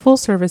Full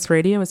Service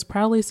Radio is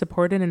proudly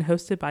supported and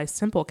hosted by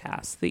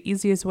Simplecast, the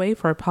easiest way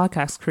for a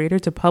podcast creator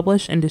to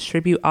publish and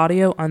distribute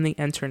audio on the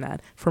internet.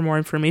 For more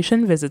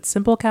information, visit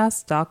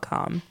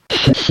simplecast.com.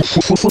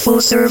 Full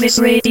Service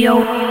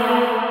Radio.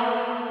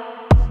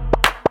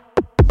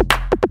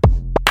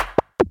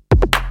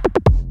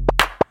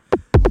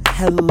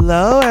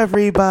 Hello,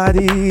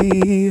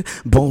 everybody.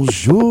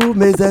 Bonjour,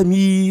 mes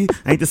amis.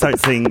 I need to start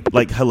saying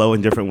like hello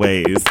in different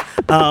ways.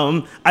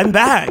 I'm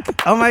back.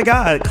 Oh my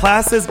God.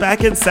 Class is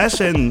back in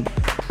session.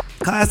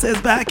 Class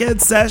is back in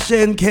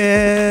session,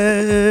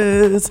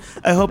 kids.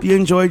 I hope you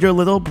enjoyed your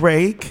little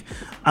break.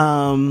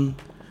 It's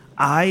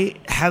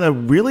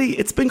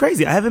been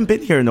crazy. I haven't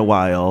been here in a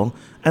while.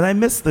 And I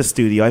miss the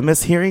studio. I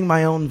miss hearing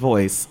my own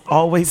voice,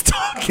 always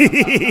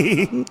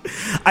talking.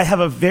 I have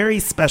a very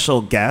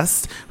special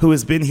guest who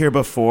has been here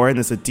before and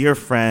is a dear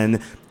friend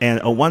and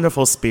a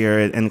wonderful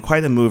spirit and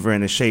quite a mover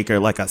and a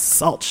shaker, like a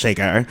salt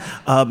shaker.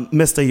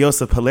 Mr.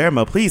 Josef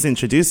Palermo, please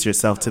introduce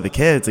yourself to the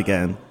kids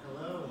again.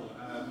 Hello.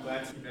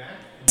 Glad to be back.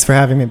 Thanks for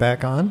having me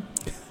back on.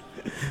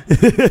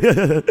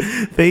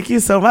 Thank you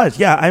so much.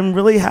 Yeah, I'm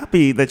really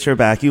happy that you're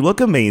back. You look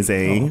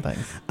amazing. Oh,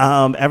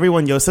 thanks.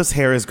 Everyone, Joseph's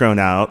hair has grown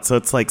out, so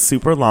it's like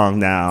super long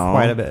now.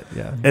 Quite a bit,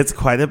 yeah. It's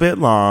quite a bit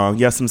long.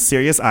 You have some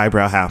serious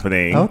eyebrow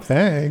happening. Oh,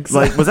 thanks.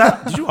 Like,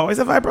 did you always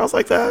have eyebrows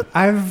like that?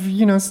 I've,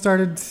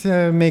 started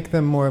to make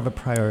them more of a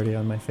priority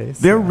on my face.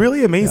 They're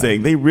really amazing.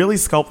 Yeah. They really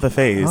sculpt the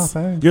face. Oh,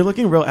 thanks. You're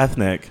looking real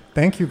ethnic.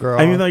 Thank you, girl.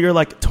 I mean, though you're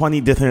like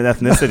 20 different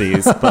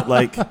ethnicities, but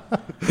like,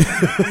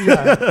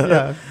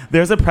 yeah.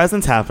 There's a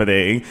presence happening.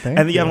 Thank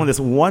and then you have this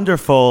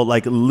wonderful,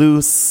 like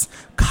loose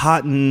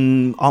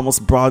cotton,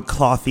 almost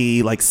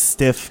broadclothy, like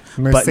stiff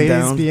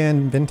button-down.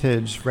 Mercedes-Benz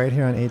vintage right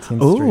here on 18th Street.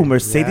 Oh,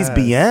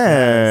 Mercedes-Benz.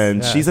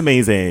 Yes. She's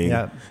amazing.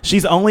 Yep.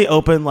 She's only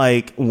open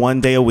like one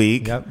day a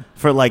week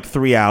for like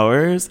 3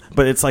 hours,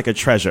 but it's like a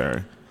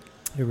treasure.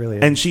 It really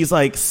is. And she's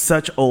like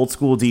such old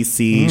school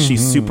DC. Mm-hmm.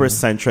 She's super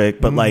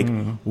eccentric, but like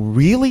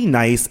really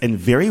nice and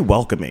very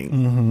welcoming.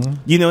 Mm-hmm.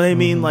 You know what I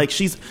mean? Like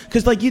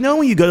because like,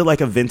 when you go to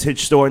like a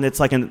vintage store and it's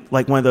like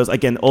one of those,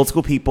 again, old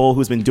school people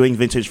who's been doing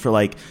vintage for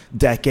like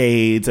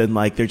decades and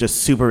like they're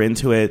just super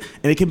into it.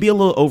 And it can be a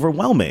little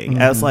overwhelming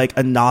as like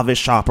a novice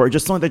shopper or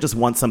just someone that just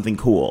wants something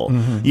cool.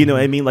 Mm-hmm. You know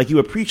what I mean? Like you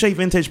appreciate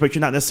vintage, but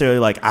you're not necessarily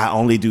like, I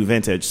only do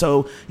vintage.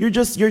 So you're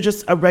just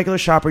a regular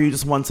shopper. You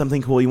just want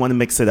something cool. You want to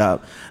mix it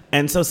up.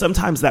 And so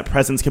sometimes that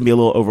presence can be a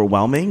little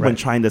overwhelming when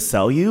trying to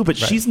sell you, but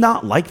she's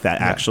not like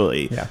that,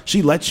 actually. Yeah.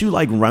 She lets you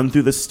like run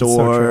through the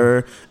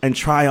store and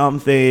try on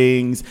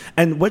things.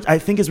 And what I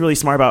think is really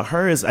smart about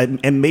her is,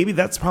 and maybe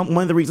that's probably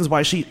one of the reasons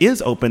why she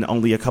is open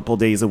only a couple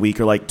days a week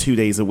or like 2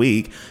 days a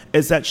week,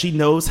 is that she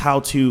knows how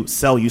to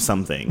sell you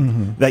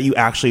something that you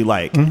actually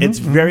like. It's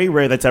very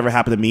rare that's ever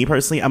happened to me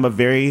personally. I'm a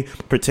very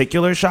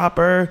particular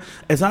shopper.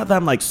 It's not that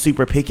I'm like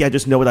super picky. I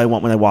just know what I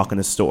want when I walk in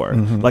a store.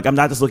 Like I'm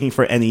not just looking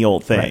for any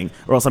old thing,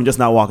 or else I'm just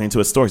not walking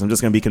into a store. So I'm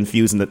just going to be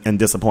confused and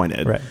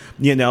disappointed. Right.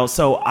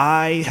 So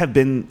I have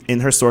been in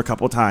her store a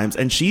couple of times,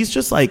 and she's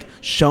just like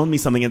shown me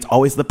something. It's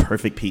always the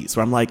perfect piece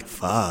where I'm like,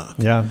 fuck.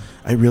 Yeah.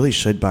 I really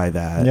should buy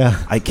that.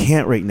 Yeah. I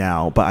can't right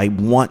now, but I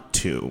want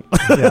to.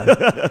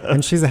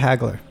 And she's a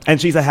haggler.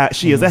 And she is a haggler.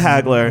 She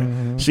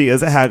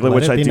is a haggler,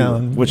 which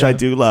I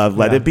do love.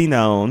 Let it be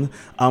known.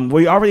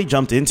 We already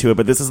jumped into it,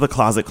 but this is the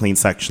closet clean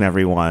section,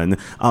 everyone.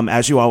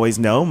 As you always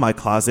know, my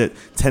closet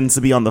tends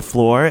to be on the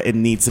floor. It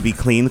needs to be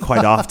cleaned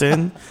quite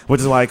often,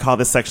 which is why I call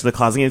this section the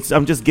closet.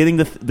 I'm just getting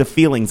the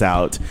feelings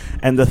out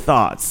and the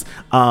thoughts.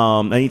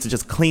 I need to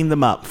just clean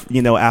them up,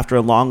 after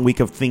a long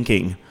week of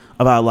thinking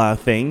about a lot of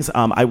things.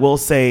 I will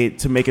say,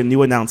 to make a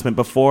new announcement,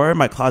 before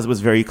my closet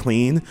was very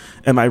clean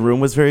and my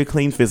room was very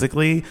clean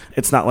physically.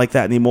 It's not like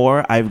that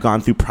anymore. I've gone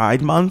through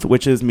Pride Month,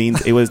 which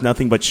means it was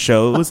nothing but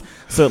shows.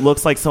 So it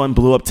looks like someone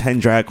blew up 10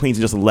 drag queens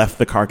and just left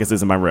the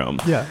carcasses in my room.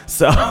 Yeah.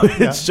 So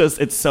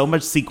it's so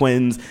much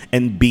sequins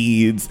and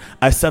beads.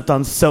 I stepped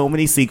on so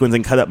many sequins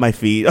and cut up my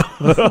feet.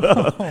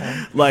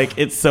 Like,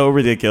 it's so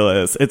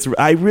ridiculous.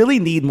 I really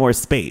need more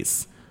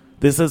space.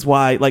 This is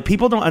why, like,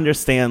 people don't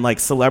understand, like,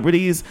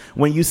 celebrities,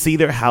 when you see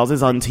their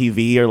houses on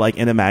TV or, like,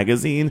 in a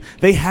magazine,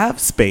 they have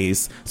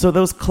space, so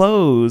those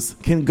clothes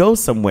can go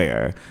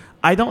somewhere.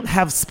 I don't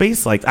have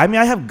space I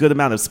have a good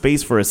amount of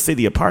space for a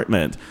city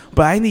apartment,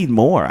 but I need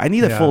more. I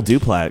need a full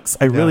duplex.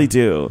 I really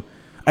do.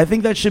 I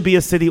think that should be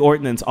a city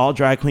ordinance. All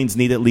drag queens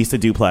need at least a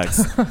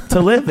duplex to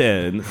live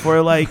in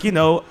for, like,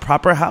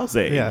 proper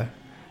housing. Yeah.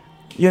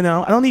 I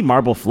don't need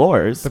marble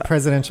floors. The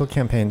presidential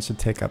campaign should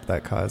take up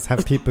that cause.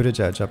 Have Pete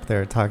Buttigieg up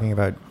there talking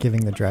about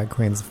giving the drag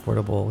queens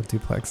affordable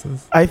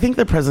duplexes. I think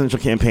the presidential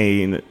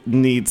campaign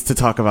needs to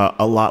talk about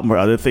a lot more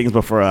other things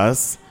before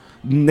us.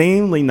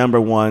 Namely, number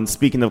one,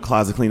 speaking of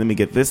closet clean, let me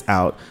get this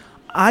out.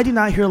 I do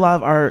not hear a lot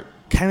of our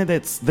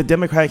candidates, the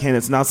Democratic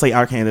candidates, not say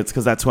our candidates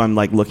because that's who I'm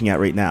like looking at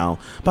right now.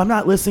 But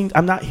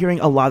I'm not hearing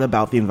a lot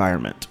about the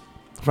environment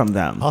from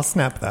them. I'll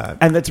snap that.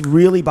 And that's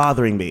really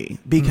bothering me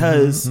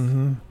because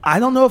I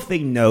don't know if they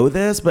know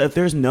this, but if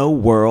there's no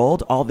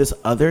world, all this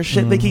other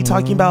shit they keep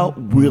talking about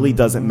really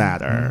doesn't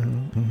matter.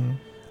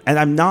 And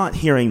I'm not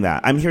hearing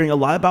that. I'm hearing a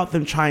lot about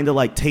them trying to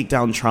like take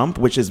down Trump,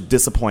 which is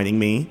disappointing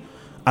me.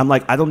 I'm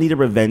like, I don't need a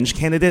revenge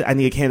candidate. I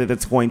need a candidate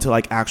that's going to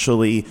like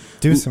actually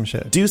do some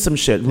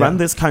shit, run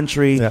this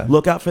country,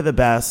 look out for the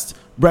best,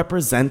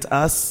 represent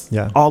us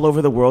all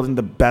over the world in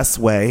the best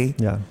way,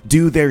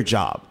 do their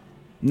job,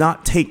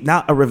 not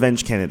a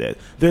revenge candidate.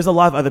 There's a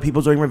lot of other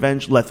people doing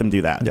revenge. Let them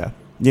do that. Yeah.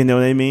 You know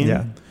what I mean?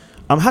 Yeah.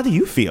 How do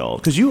you feel?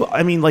 Because you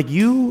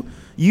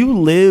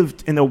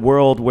lived in a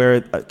world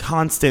where a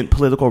constant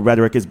political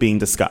rhetoric is being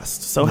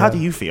discussed. So how do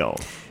you feel?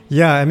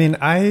 Yeah, I mean,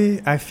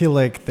 I feel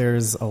like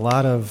there's a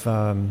lot of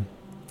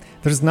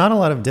there's not a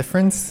lot of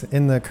difference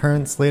in the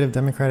current slate of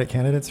Democratic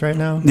candidates right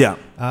now. Yeah,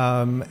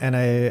 and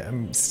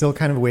I'm still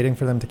kind of waiting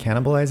for them to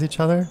cannibalize each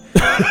other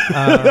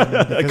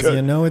because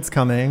it's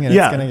coming and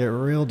it's gonna get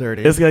real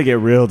dirty. It's gonna get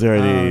real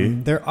dirty.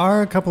 There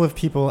are a couple of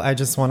people I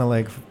just want to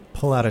like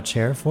pull out a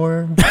chair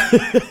for,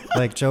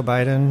 like Joe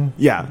Biden.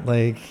 Yeah,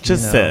 like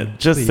just sit.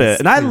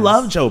 And I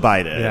love Joe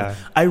Biden. Yeah,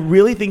 I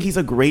really think he's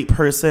a great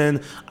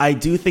person. I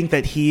do think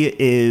that he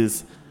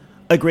is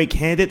a great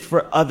candidate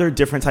for other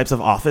different types of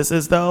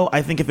offices, though.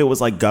 I think if it was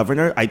like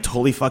governor, I'd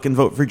totally fucking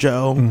vote for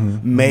Joe.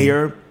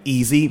 Mayor,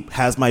 easy,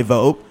 has my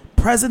vote.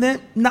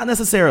 President, not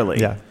necessarily.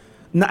 Yeah.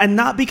 And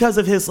not because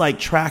of his like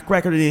track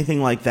record or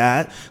anything like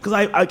that. Because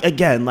I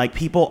again, like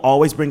people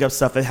always bring up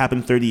stuff that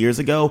happened 30 years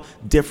ago,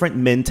 different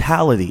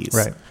mentalities,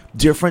 right,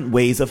 different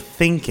ways of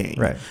thinking.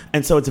 Right.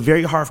 And so it's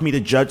very hard for me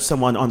to judge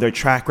someone on their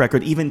track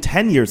record. Even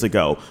 10 years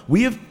ago,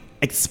 we have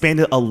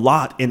expanded a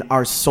lot in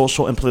our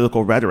social and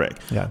political rhetoric.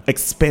 Yeah.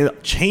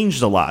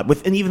 Changed a lot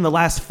within even the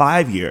last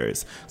 5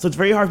 years. So it's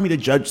very hard for me to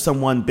judge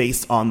someone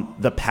based on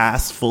the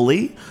past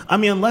fully. I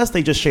mean, unless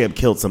they just straight up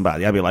killed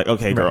somebody, I'd be like,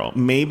 okay, girl,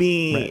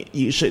 maybe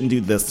you shouldn't do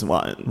this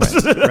one.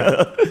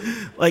 Right.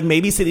 Like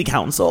maybe city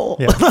council.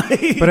 Yeah.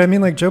 But I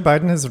mean, like Joe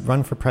Biden has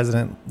run for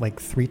president like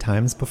 3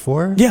 times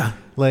before. Yeah.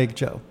 Like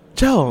Joe.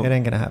 It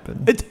ain't gonna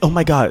happen. Oh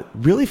my God,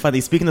 really funny.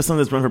 Speaking of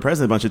someone that's run for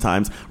president a bunch of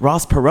times,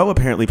 Ross Perot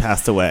apparently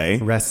passed away.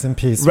 Rest in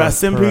peace.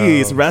 Rest in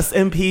peace. Rest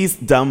in peace,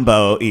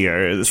 Dumbo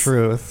ears.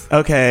 Truth.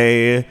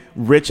 Okay,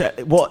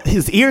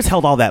 his ears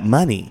held all that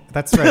money.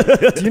 That's right.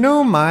 Do you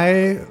know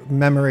my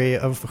memory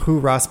of who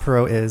Ross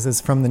Perot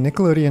is from the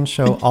Nickelodeon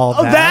show All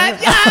That?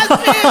 Yes,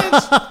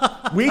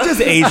 bitch! We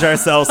just aged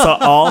ourselves, so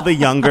all the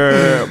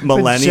younger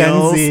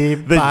millennials,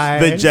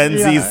 the Gen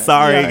Z,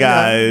 sorry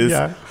guys.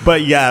 Yeah.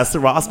 But yes,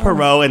 Ross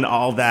Perot and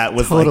All That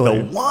was like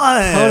the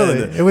one.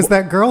 Totally. It was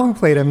that girl who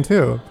played him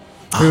too.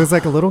 It was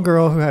like a little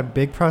girl who had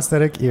big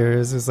prosthetic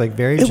ears. It was like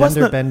very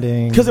gender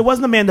bending. Because it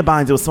wasn't Amanda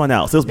Bynes, it was someone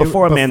else. It was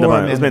before Amanda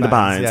Bynes. It was Amanda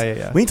Bynes.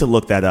 Yeah. We need to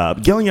look that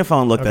up. Get on your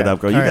phone, look that up,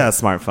 girl. You got a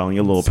smartphone,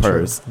 your little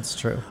purse. It's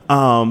true.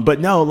 But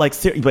no, like,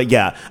 but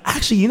yeah.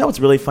 Actually, you know what's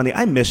really funny?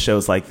 I miss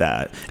shows like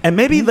that. And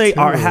maybe they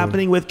are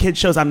happening with kids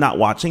shows. I'm not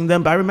watching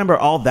them, but I remember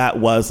All That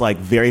was like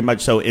very much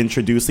so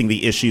introducing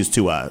the issues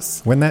to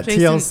us. When that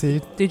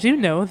Jason, TLC. Did you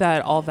know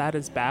that All That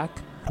is back?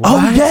 What?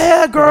 Oh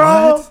yeah,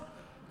 girl. What?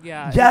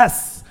 Yeah.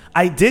 Yes.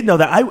 I did know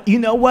that. You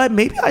know what?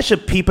 Maybe I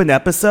should peep an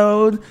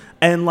episode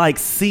and like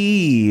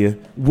see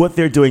what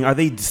they're doing. Are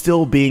they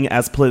still being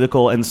as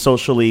political and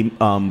socially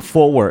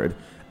forward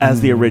as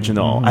the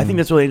original? I think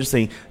that's really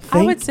interesting.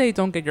 I would say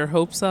don't get your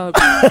hopes up.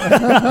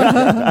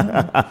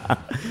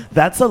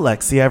 That's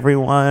Alexia,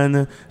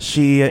 everyone.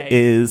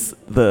 She's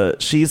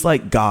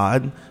like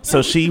God.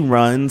 So she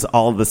runs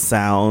all the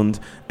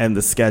sound and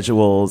the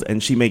schedules,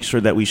 and she makes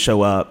sure that we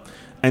show up,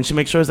 and she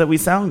makes sure that we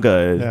sound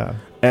good. Yeah.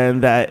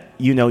 And that,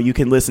 you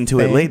can listen to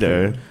it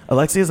later.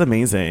 Alexia is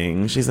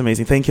amazing. She's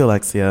amazing. Thank you,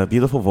 Alexia.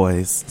 Beautiful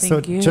voice.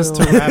 Thank you. Just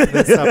to wrap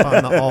this up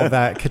on All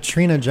That,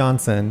 Katrina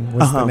Johnson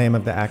was the name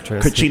of the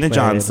actress. Katrina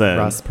Johnson.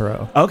 Ross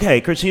Perot.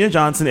 Okay, Katrina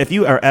Johnson, if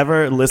you are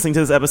ever listening to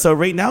this episode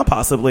right now,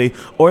 possibly,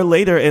 or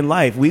later in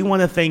life, we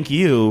want to thank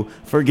you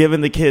for giving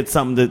the kids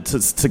something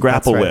to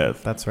grapple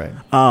with. That's right.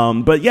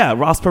 But yeah,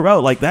 Ross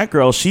Perot, like that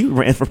girl, she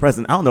ran for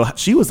president. I don't know.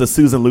 She was the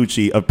Susan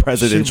Lucci of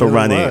presidential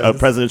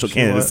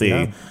candidacy.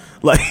 Yeah.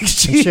 Like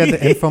she had the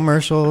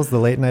infomercials, the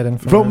late night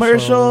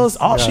infomercials.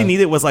 All she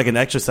needed was like an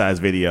exercise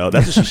video.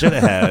 That's what she should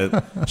have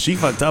had. She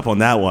fucked up on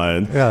that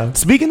one. Yeah.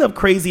 Speaking of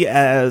crazy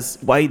ass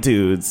white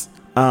dudes,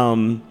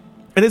 and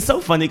it's so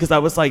funny because I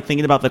was like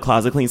thinking about the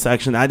Closet Clean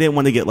section. I didn't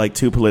want to get like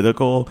too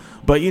political,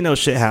 but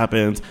shit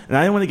happens, and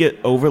I didn't want to get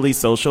overly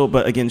social,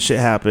 but again, shit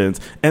happens.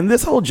 And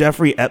this whole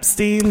Jeffrey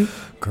Epstein,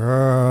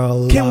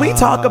 girl, can we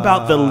talk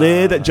about the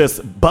lid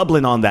just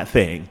bubbling on that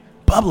thing?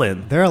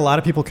 Bubbling. There are a lot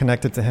of people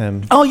connected to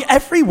him. Oh, yeah,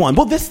 everyone.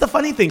 Well, this is the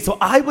funny thing. So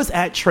I was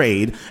at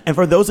Trade, and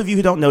for those of you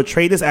who don't know,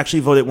 Trade is actually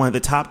voted one of the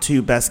top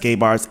 2 best gay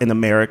bars in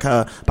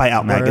America by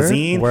Out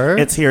Magazine.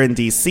 It's here in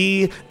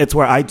D.C. It's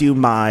where I do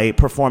my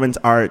performance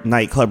art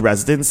nightclub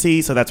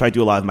residency. So that's where I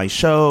do a lot of my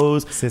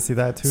shows. Sissy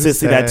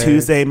That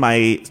Tuesday,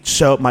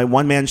 my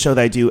one-man show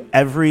that I do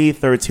every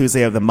 3rd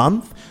Tuesday of the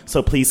month.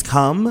 So please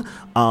come.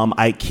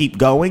 I keep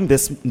going.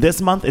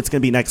 This month, it's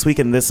going to be next week,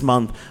 and this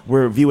month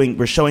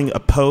we're showing a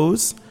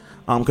pose.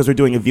 because we're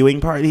doing a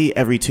viewing party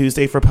every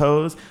Tuesday for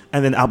Pose,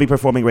 and then I'll be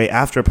performing right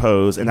after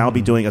Pose, and I'll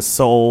be doing a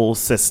soul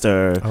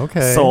sister,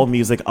 soul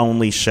music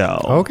only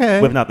show.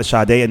 Whipping out the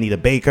Sade, Anita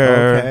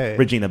Baker,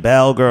 Regina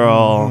Bell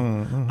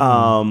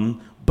girl.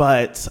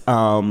 But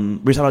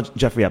we're talking about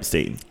Jeffrey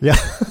Epstein. Yeah.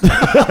 It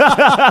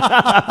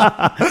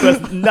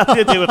has nothing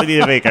to do with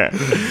Anita Baker.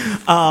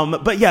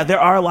 But yeah, there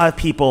are a lot of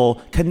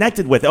people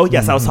connected with it. Oh,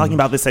 yes, I was talking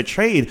about this at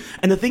Trade.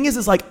 And the thing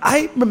is like,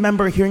 I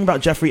remember hearing about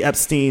Jeffrey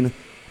Epstein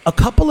a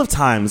couple of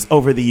times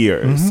over the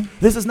years.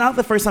 This is not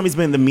the first time he's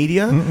been in the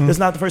media. This is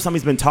not the first time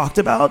he's been talked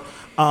about,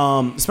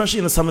 especially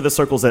in some of the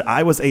circles that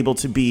I was able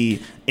to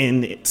be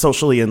in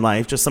socially in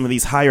life, just some of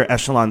these higher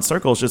echelon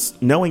circles, just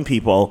knowing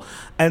people.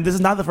 And this is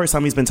not the first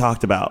time he's been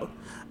talked about.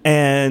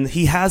 And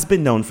he has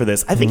been known for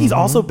this. I think he's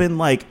also been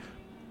like,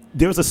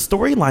 there was a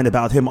storyline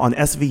about him on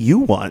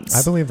SVU once.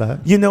 I believe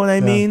that. You know what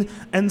I mean?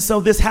 And so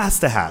this has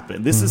to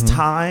happen. This is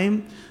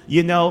time.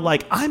 You know,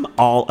 like I'm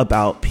all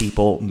about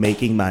people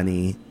making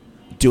money,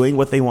 doing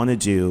what they want to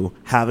do,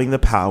 having the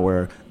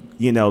power,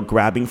 you know,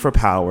 grabbing for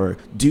power.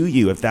 Do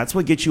you. If that's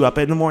what gets you up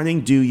in the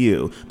morning, do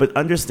you. But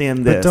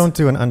understand this. But don't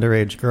do an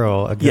underage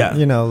girl again.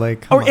 You know,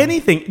 like... Or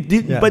anything.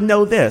 But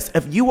know this.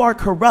 If you are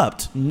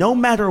corrupt, no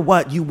matter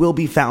what, you will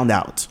be found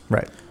out.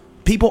 Right.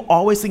 People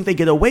always think they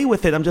get away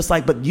with it. I'm just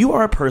like, but you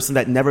are a person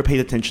that never paid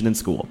attention in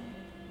school.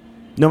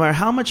 No matter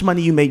how much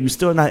money you made, you're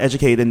still not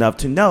educated enough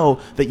to know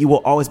that you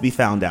will always be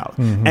found out.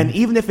 And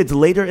even if it's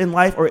later in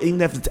life or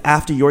even if it's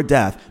after your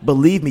death,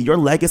 believe me, your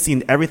legacy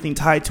and everything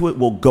tied to it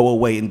will go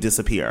away and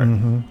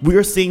disappear. We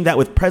are seeing that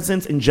with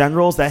presidents and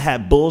generals that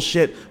had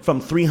bullshit from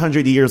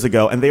 300 years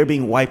ago, and they're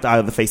being wiped out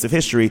of the face of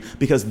history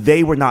because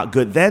they were not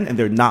good then and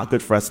they're not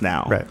good for us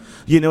now. Right.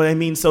 You know what I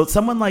mean? So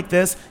someone like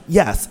this,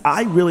 yes,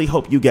 I really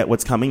hope you get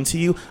what's coming to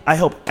you. I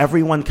hope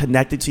everyone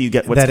connected to you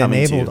get what's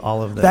coming to you. That enabled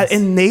all of this. That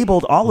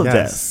enabled all of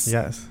this.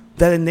 Yes.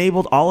 That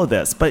enabled all of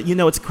this. But, you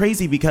know, it's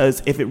crazy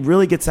because if it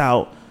really gets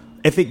out,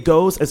 if it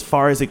goes as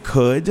far as it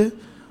could,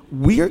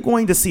 we are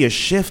going to see a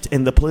shift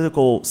in the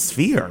political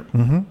sphere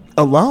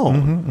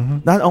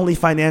alone. Not only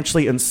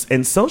financially and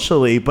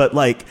socially, but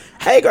like,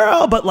 hey,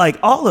 girl, but like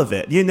all of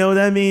it. You know what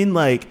I mean?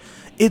 Like,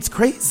 it's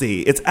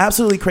crazy. It's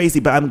absolutely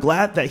crazy. But I'm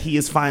glad that he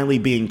is finally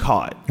being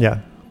caught.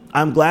 Yeah.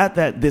 I'm glad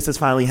that this is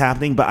finally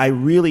happening, but I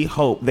really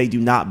hope they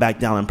do not back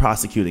down in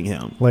prosecuting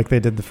him. Like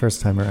they did the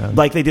first time around.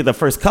 Like they did the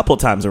first couple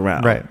times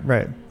around.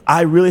 Right.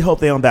 I really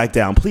hope they don't back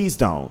down. Please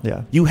don't.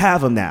 Yeah. You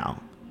have him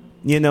now.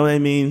 You know what I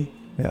mean?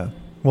 Yeah.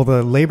 Well,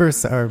 the labor,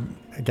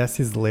 I guess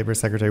he's the labor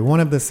secretary.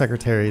 One of the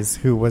secretaries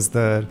who was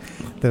the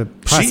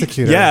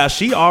prosecutor.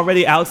 She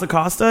already, Alex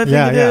Acosta, I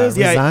think it is.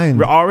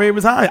 Resigned. Already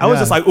resigned. I was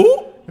just like,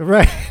 ooh.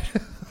 Right.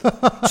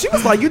 She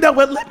was like, you know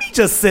what? Let me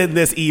just send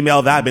this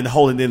email that I've been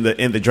holding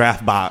in the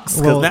draft box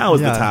because now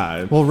is the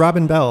time. Well,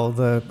 Robin Bell,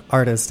 the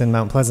artist in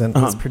Mount Pleasant,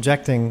 was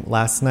projecting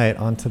last night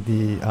onto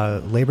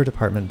the Labor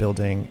Department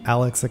building.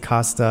 Alex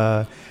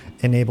Acosta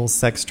enables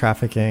sex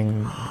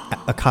trafficking.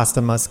 Acosta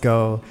must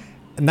go.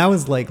 And that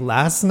was like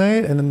last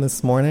night, and then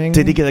this morning.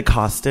 Did he get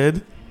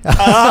accosted?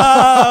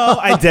 Oh,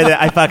 I did it.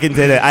 I fucking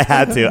did it. I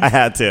had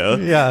to.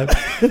 Yeah.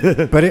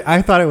 But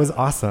I thought it was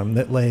awesome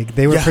that like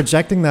they were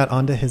projecting that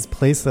onto his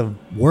place of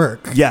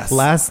work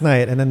last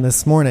night. And then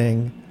this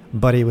morning,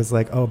 Buddy was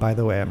like, oh, by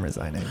the way, I'm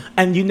resigning.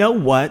 And you know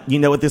what? You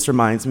know what this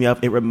reminds me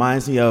of? It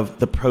reminds me of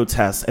the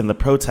protests and the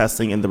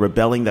protesting and the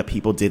rebelling that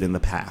people did in the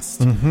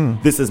past.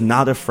 This is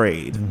not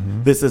afraid.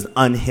 This is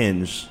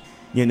unhinged.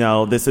 You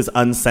know, this is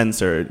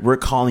uncensored. We're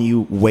calling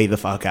you way the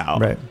fuck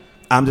out. Right.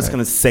 I'm just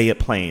going to say it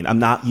plain. I'm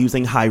not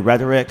using high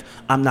rhetoric.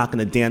 I'm not going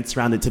to dance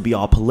around it to be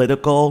all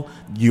political.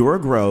 You're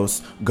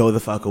gross. Go the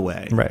fuck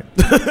away. Right.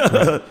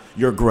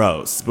 You're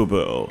gross.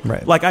 Boo-boo.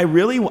 Right. Like, I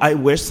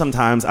wish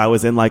sometimes I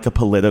was in, like, a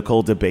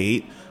political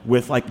debate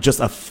with, like, just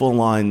a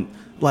full-on,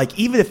 like,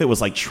 even if it was,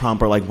 like,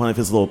 Trump or, like, one of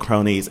his little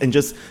cronies, and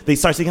just, they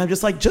start saying, I'm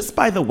just like, just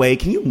by the way,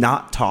 can you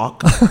not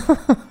talk?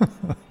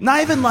 Not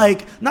even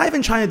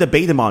trying to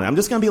debate him on it. I'm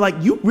just going to be like,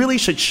 you really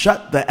should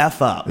shut the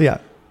F up. Yeah.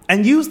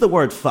 And use the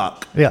word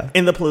fuck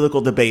in the political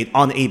debate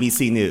on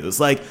ABC News.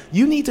 Like,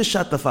 you need to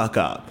shut the fuck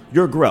up.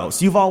 You're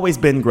gross. You've always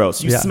been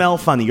gross. You smell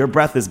funny. Your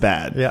breath is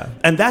bad. Yeah.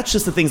 And that's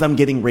just the things I'm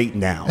getting right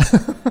now.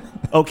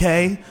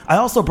 Okay? I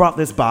also brought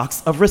this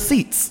box of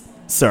receipts,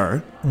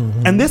 sir.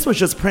 And this was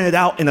just printed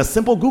out in a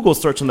simple Google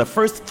search in the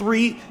first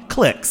 3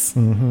 clicks.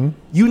 You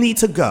need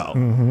to go.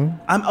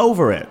 I'm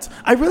over it.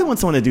 I really want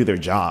someone to do their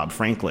job,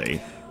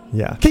 frankly.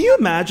 Yeah. Can you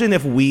imagine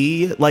if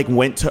we like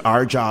went to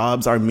our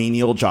jobs, our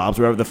menial jobs,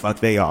 wherever the fuck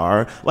they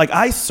are? Like,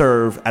 I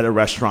serve at a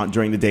restaurant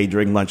during the day,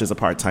 during lunch as a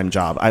part-time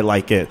job. I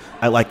like it.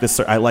 I like this.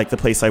 I like the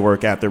place I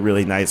work at. They're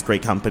really nice,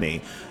 great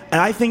company.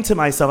 And I think to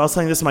myself, I was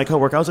telling this to my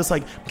coworker, I was just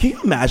like, can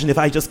you imagine if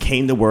I just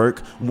came to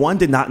work, one,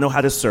 did not know how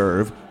to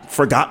serve,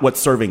 forgot what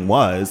serving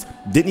was,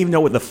 didn't even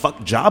know what the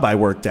fuck job I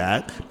worked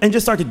at, and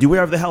just started to do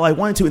whatever the hell I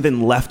wanted to, and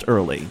then left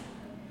early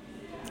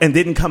and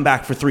didn't come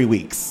back for 3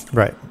 weeks.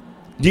 Right.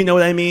 Do you know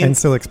what I mean? And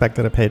still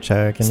expected a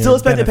paycheck. And still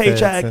expected a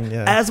paycheck, and,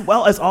 as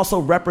well as also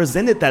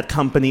represented that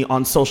company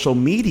on social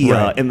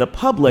media in the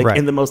public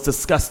in the most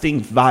disgusting,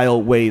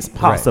 vile ways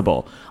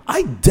possible.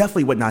 I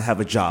definitely would not have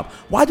a job.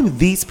 Why do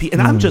these people,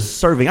 and I'm just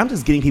serving, I'm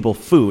just getting people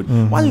food.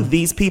 Why do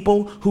these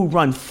people who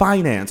run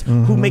finance,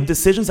 who make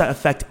decisions that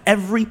affect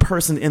every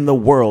person in the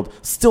world,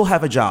 still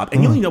have a job?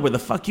 And you don't even know where the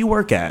fuck you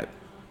work at.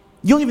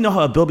 You don't even know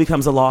how a bill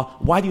becomes a law.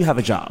 Why do you have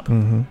a job?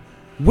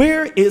 We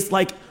have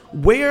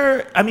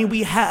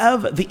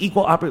the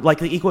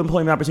equal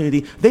employment opportunity.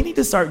 They need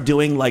to start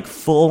doing like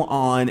full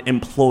on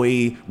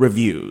employee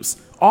reviews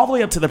all the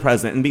way up to the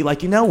president and be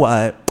like, you know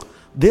what?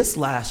 This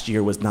last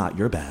year was not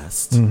your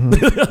best.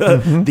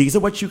 These are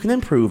what you can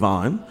improve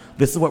on.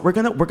 This is what we're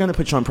gonna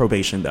put you on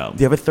probation though.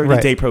 You have a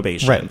 30-day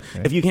probation. Right.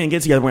 If you can't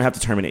get together, we're gonna have to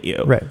terminate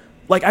you. Right.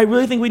 Like, I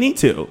really think we need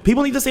to.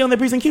 People need to stay on their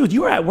P's and Q's.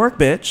 You were at work,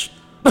 bitch.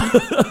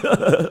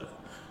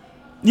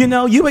 You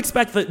know, you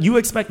expect the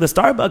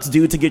Starbucks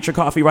dude to get your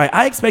coffee right.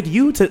 I expect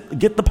you to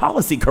get the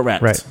policy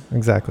correct. Right.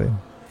 Exactly.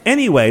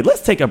 Anyway,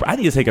 I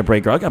need to take a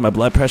break, girl. I got my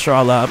blood pressure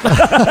all up.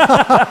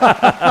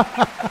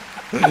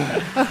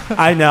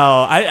 I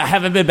know. I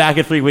haven't been back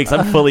in 3 weeks.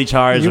 I'm fully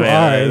charged,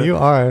 man. You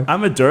are.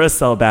 I'm a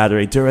Duracell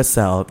battery.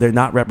 Duracell. They're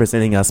not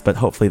representing us, but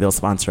hopefully they'll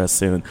sponsor us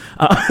soon.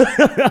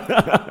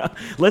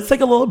 Let's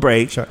take a little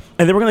break. Sure.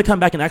 And then we're going to come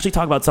back and actually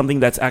talk about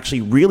something that's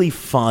actually really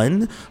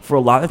fun for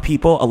a lot of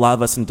people. A lot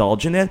of us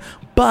indulge in it.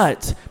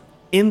 But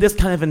in this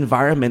kind of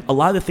environment, a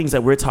lot of the things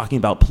that we're talking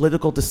about,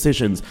 political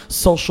decisions,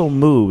 social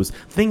moves,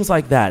 things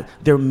like that,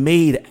 they're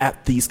made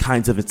at these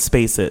kinds of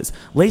spaces.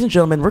 Ladies and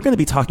gentlemen, we're going to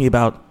be talking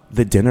about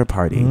the dinner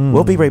party.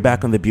 We'll be right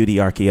back on the Beauty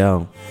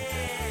RKO.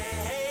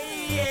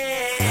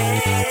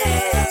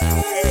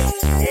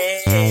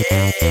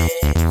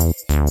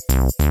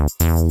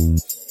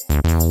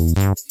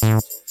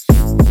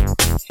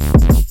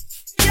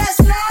 Yes,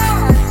 Lord.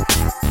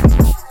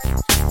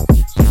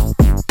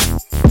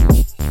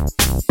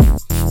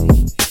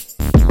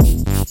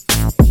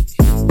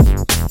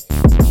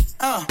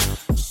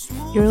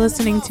 You're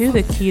listening to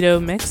the Keto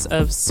Mix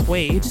of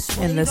Suede,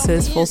 and this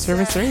is Full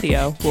Service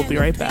Radio. We'll be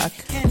right back.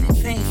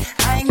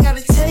 I ain't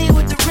gotta tell you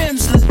what the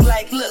rims look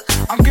like. Look,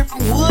 I'm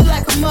gripping wood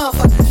like a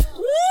motherfucker.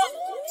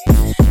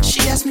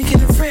 She asked me,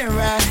 can a friend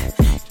ride?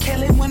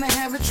 Kelly wanna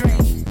have a drink,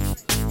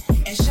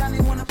 and Shani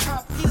wanna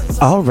pop pills.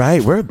 All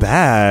right, we're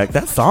back.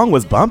 That song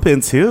was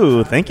bumping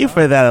too. Thank you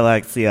for that,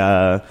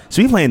 Alexia.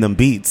 She be playing them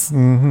beats.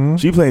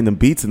 She be playing them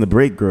beats in the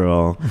break,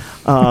 girl.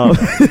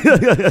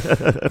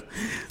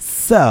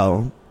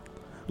 So,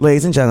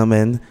 ladies and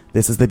gentlemen,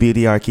 this is the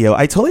Beauty RKO.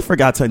 I totally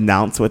forgot to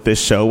announce what this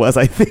show was.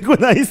 I think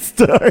when I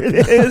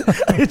started,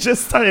 I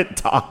just started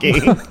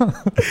talking.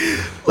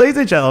 Ladies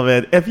and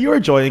gentlemen, if you are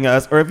joining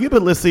us, or if you've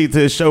been listening to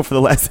the show for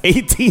the last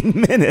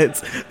 18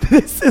 minutes,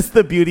 this is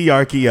the Beauty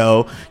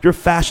RKO, your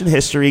fashion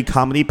history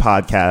comedy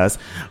podcast,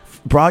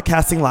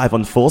 broadcasting live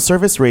on Full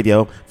Service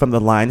Radio from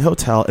the Line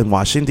Hotel in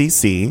Washington,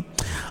 D.C.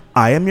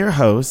 I am your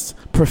host,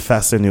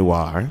 Professor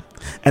Noir.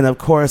 And of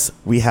course,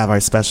 we have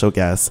our special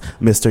guest,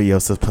 Mr.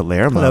 Josef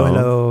Palermo.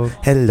 Hello.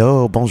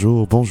 Hello.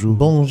 Bonjour. Bonjour.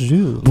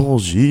 Bonjour.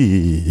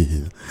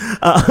 Bonjour.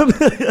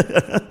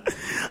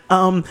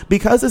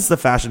 Because it's the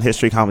fashion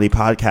history comedy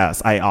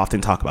podcast, I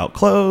often talk about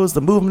clothes, the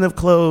movement of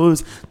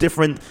clothes,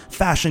 different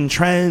fashion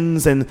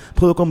trends, and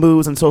political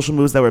moves and social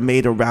moves that were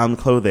made around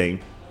clothing.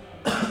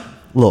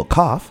 Little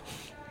cough.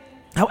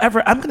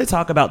 However, I'm going to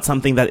talk about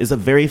something that is a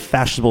very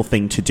fashionable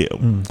thing to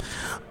do.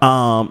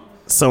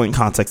 So in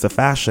context of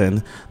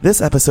fashion,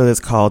 this episode is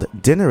called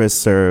Dinner is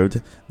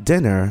Served,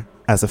 Dinner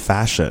as a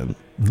Fashion.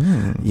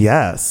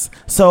 Yes.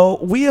 So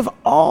we have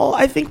all,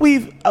 I think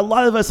a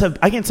lot of us have,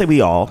 I can't say we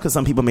all, because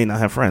some people may not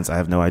have friends. I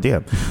have no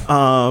idea.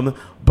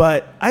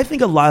 But I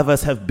think a lot of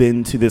us have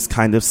been to this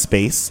kind of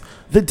space,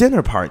 the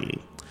dinner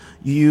party.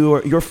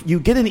 You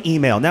get an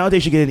email.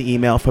 Nowadays, you get an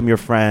email from your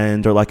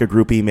friend or like a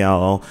group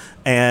email,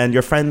 and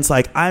your friend's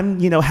like, I'm,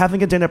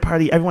 having a dinner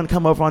party. Everyone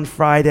come over on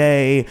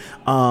Friday,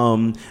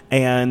 and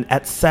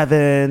at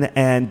 7,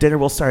 and dinner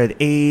will start at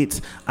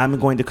 8. I'm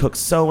going to cook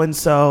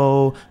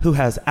so-and-so who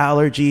has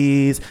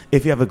allergies.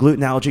 If you have a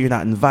gluten allergy, you're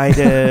not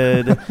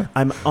invited.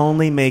 I'm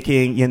only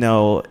making,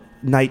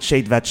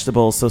 nightshade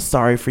vegetables, so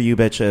sorry for you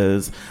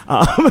bitches.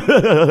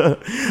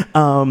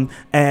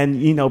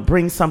 And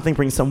bring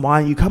some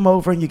wine. You come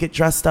over and you get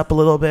dressed up a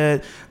little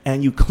bit,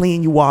 and you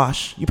clean, you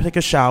wash, you take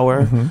a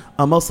shower.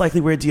 Most likely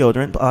wear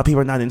deodorant. A lot of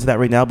people are not into that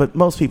right now, but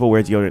most people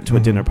wear deodorant to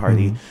a dinner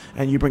party.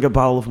 And you bring a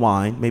bottle of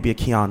wine, maybe a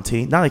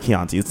Chianti. Not a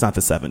Chianti, it's not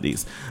the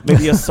 70s.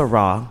 Maybe a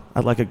Syrah.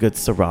 I'd like a good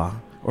Syrah.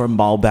 Or a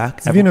Malbec.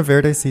 It's Vino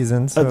Verde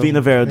season. So, a Vino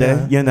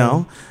Verde,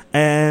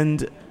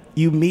 and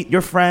you meet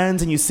your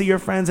friends and you see your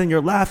friends and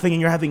you're laughing and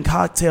you're having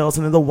cocktails,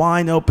 and then the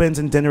wine opens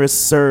and dinner is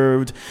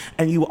served,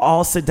 and you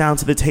all sit down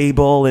to the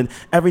table, and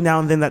every now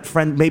and then that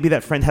friend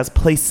has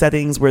place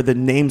settings where the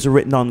names are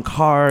written on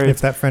cards.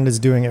 If that friend is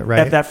doing it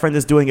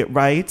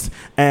right.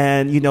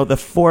 And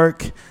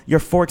your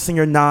forks and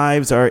your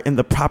knives are in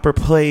the proper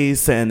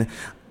place, and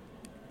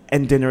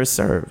dinner is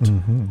served.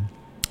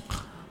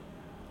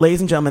 Ladies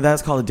and gentlemen, that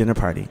is called a dinner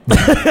party.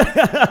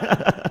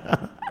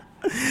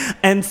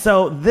 And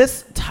so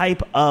this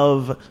type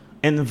of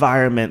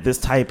environment, this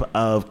type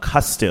of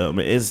custom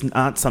is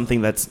not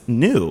something that's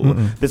new.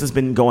 Mm-mm. This has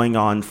been going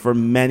on for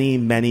many,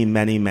 many,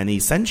 many, many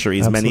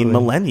centuries, Absolutely. Many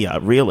millennia,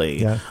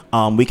 really. Yeah.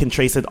 We can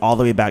trace it all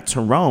the way back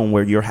to Rome,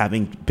 where you're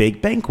having big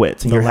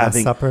banquets and you're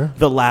having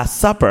the Last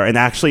Supper. And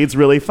actually, it's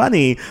really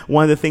funny.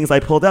 One of the things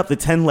I pulled up, the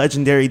 10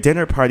 legendary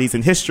dinner parties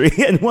in history,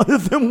 and one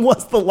of them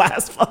was the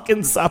Last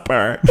fucking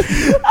Supper.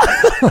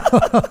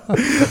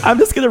 I'm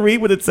just going to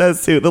read what it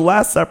says, too. The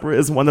Last Supper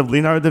is one of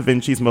Leonardo da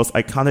Vinci's most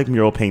iconic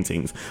mural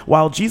paintings.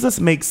 While Jesus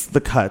makes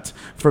the cut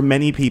for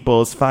many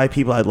people's 5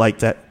 people I'd like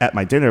to at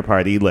my dinner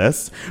party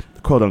list,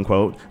 quote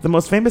unquote, the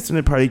most famous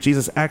dinner party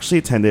Jesus actually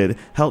attended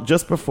held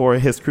just before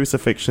his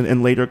crucifixion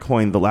and later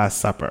coined the Last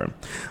Supper.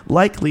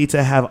 Likely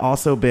to have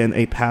also been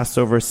a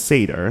Passover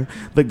Seder,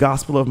 the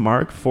Gospel of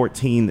Mark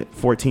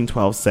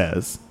 14:12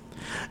 says,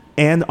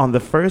 "And on the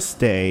first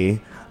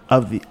day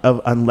of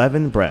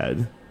unleavened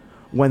bread,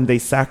 when they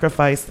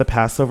sacrificed the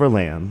Passover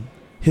lamb,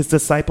 his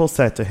disciples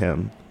said to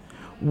him,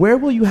 'Where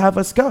will you have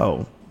us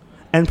go?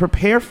 And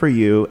prepare for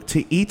you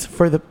to eat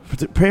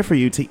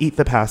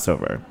the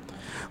Passover.'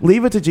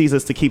 Leave it to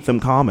Jesus to keep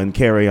them calm and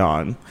carry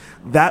on."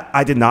 That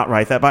I did not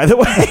write that, by the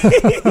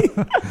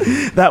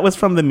way. That was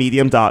from the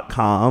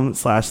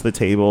medium.com/the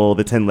table,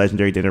 the 10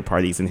 legendary dinner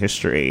parties in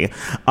history.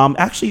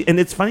 Actually, and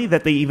it's funny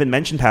that they even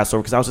mentioned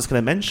Passover, because I was just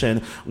going to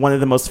mention one of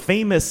the most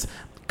famous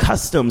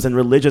customs and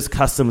religious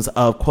customs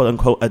of quote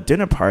unquote a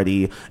dinner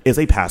party is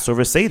a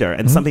Passover Seder,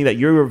 and something that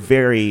you're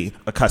very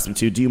accustomed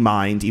to. Do you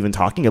mind even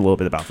talking a little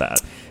bit about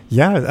that?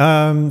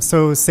 Yeah.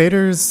 So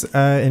Seders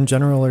in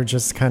general are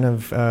just kind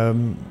of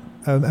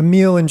a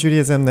meal in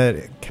Judaism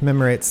that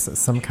commemorates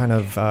some kind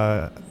of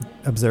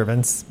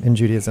observance in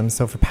Judaism.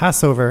 So for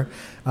Passover,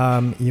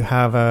 you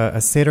have a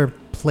Seder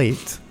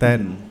plate that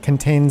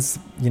contains,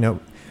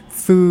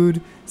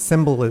 food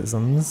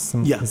symbolisms.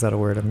 Yeah. Is that a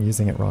word? I'm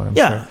using it wrong. I'm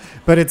sure.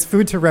 But it's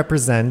food to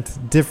represent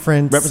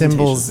different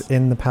symbols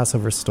in the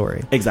Passover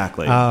story.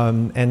 Exactly.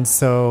 And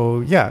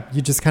so,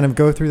 you just kind of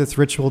go through this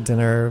ritual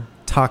dinner,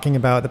 talking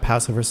about the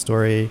Passover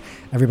story.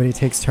 Everybody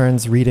takes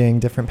turns reading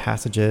different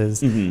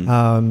passages.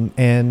 And,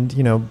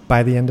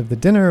 by the end of the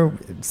dinner,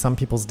 some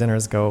people's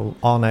dinners go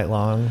all night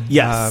long.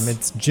 Yes.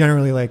 It's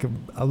generally like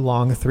a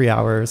long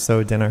 3-hour or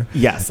so dinner.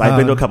 Yes. I've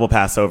been to a couple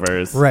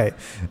Passovers. Right.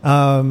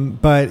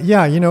 But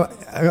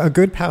a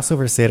good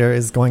Passover Seder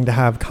is going to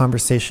have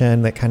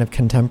conversation that kind of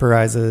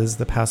contemporizes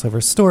the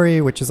Passover story,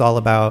 which is all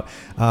about,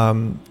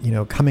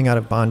 coming out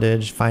of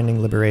bondage,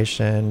 finding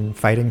liberation,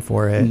 fighting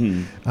for it.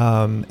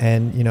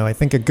 And, I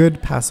think a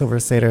good Passover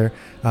Seder,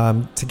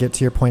 to get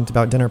to your point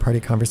about dinner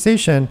party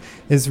conversation,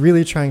 is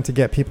really trying to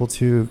get people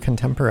to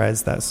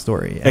contemporize that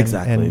story. And,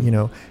 exactly.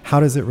 And, how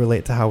does it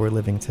relate to how we're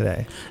living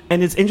today?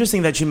 And it's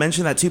interesting that you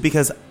mentioned that, too,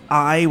 because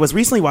I was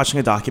recently watching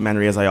a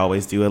documentary, as I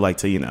always do. I like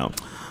to,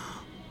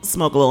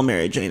 smoke a little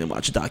Mary Jane and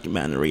watch a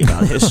documentary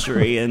about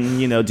history and,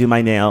 do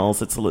my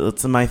nails. It's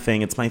my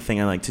thing. It's my thing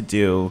I like to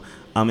do.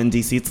 In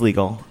DC, it's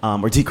legal,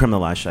 or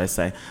decriminalized, should I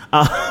say.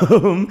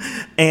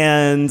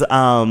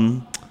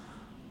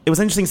 It was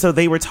interesting. So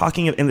they were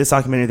talking in this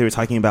documentary, they were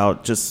talking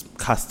about just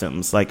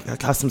customs, like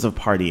customs of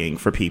partying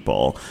for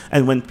people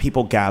and when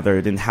people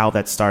gathered and how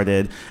that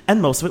started.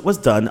 And most of it was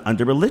done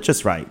under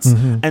religious rites.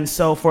 And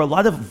so for a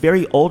lot of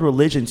very old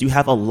religions, you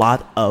have a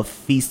lot of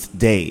feast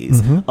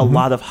days, a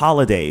lot of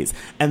holidays.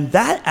 And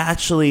that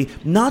actually,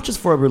 not just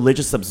for a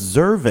religious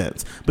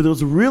observance, but it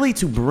was really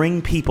to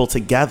bring people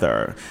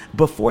together.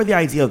 Before the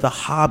idea of the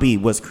hobby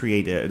was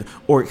created,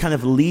 or kind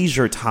of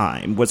leisure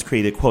time was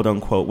created, quote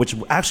unquote, which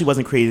actually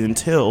wasn't created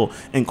until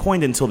and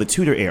coined until the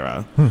Tudor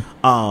era.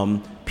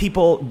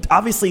 People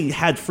obviously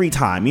had free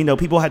time.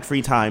 People had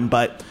free time,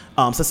 but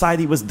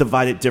society was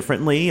divided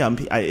differently.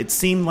 It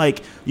seemed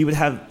like you would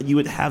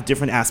have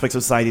different aspects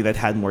of society that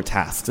had more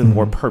tasks and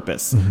more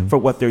purpose for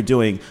what they're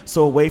doing.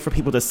 So a way for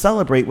people to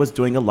celebrate was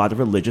doing a lot of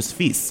religious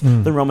feasts.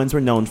 The Romans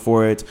were known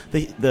for it.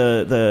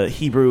 The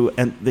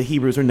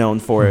Hebrews are known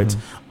for it.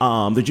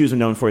 The Jews are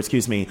known for it.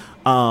 Excuse me.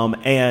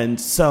 And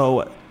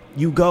so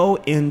you go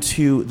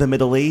into the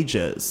Middle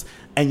Ages,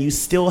 and you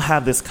still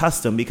have this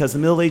custom, because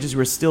in the Middle Ages, you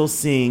were still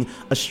seeing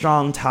a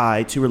strong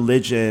tie to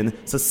religion,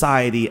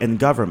 society, and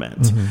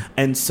government.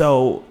 And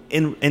so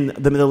in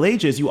the Middle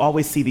Ages, you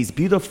always see these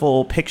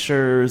beautiful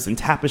pictures and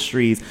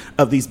tapestries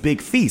of these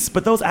big feasts,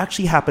 but those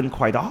actually happen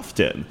quite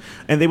often.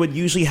 And they would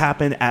usually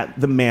happen at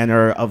the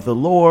manor of the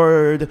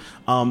Lord.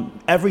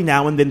 Every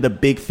now and then the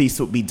big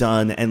feast would be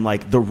done in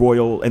like the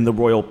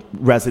royal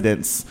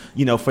residence,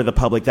 for the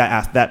public.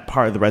 That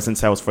part of the residence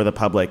house for the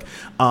public.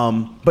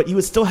 But you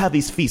would still have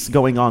these feasts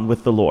going on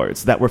with the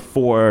lords that were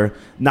for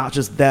not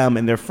just them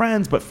and their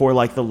friends, but for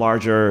like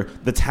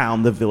the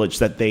town, the village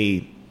that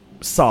they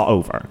saw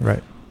over.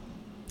 Right.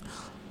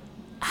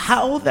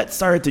 How that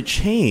started to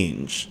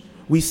change,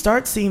 we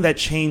start seeing that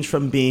change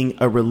from being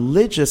a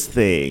religious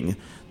thing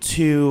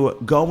to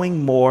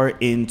going more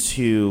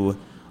into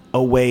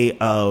a way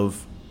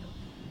of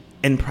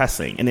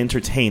impressing and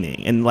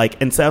entertaining, and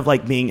like instead of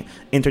like being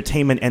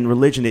entertainment and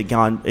religion,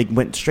 it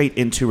went straight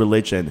into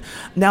religion.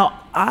 Now,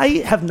 I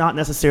have not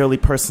necessarily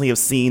personally have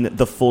seen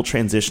the full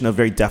transition, a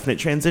very definite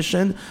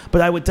transition,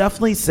 but I would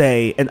definitely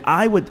say, and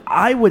I would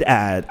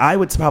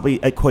probably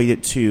equate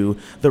it to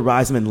the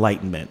rise of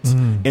Enlightenment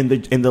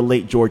in the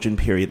late Georgian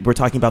period. We're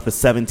talking about the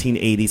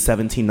 1780s,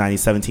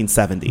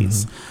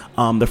 1790s,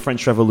 1770s, the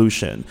French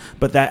Revolution.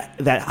 But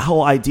that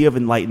whole idea of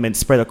Enlightenment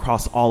spread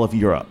across all of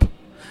Europe.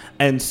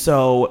 And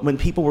so when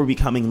people were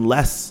becoming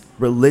less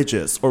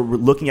religious or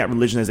looking at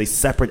religion as a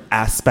separate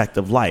aspect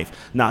of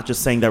life, not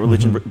just saying that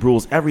religion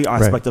rules every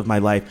aspect of my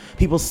life,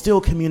 people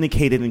still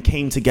communicated and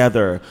came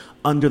together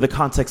under the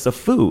context of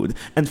food.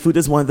 And food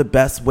is one of the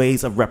best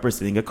ways of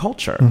representing a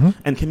culture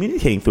and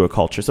communicating through a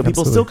culture. So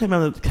people still came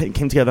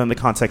together in the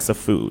context of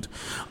food.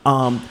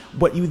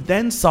 What you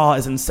then saw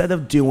is instead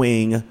of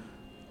doing,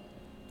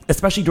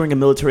 especially during a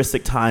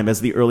militaristic time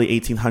as the early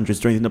 1800s,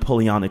 during the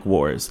Napoleonic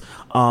Wars,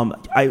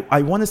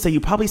 I want to say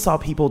you probably saw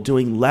people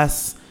doing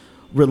less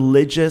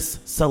religious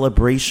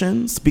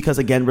celebrations because,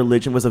 again,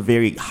 religion was a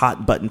very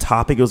hot button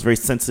topic. It was very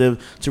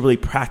sensitive to really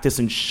practice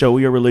and show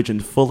your religion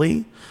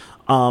fully,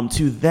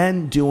 to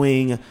then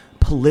doing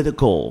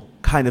political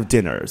kind of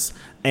dinners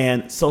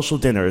and social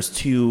dinners,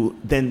 to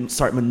then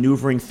start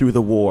maneuvering through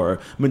the war,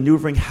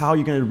 maneuvering how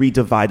you're going to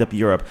redivide up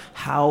Europe,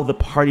 how the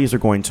parties are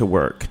going to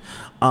work.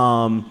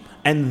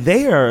 And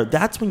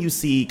that's when you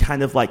see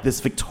kind of like this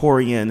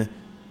Victorian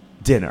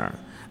dinner.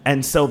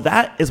 And so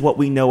that is what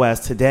we know as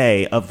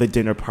today of the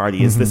dinner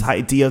party, is this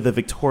idea of the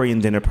Victorian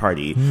dinner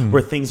party,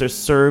 where things are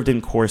served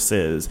in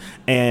courses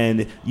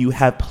and you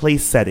have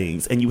place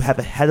settings and you have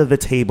a head of the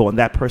table and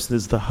that person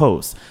is the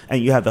host.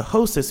 And you have the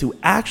hostess who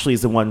actually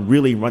is the one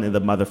really running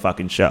the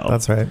motherfucking show.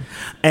 That's right.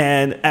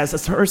 And as a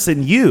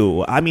person,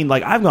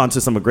 I've gone to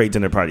some great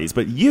dinner parties,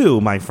 but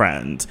you, my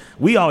friend,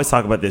 we always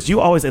talk about this. You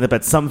always end up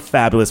at some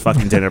fabulous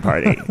fucking dinner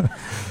party.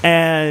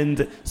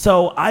 And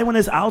so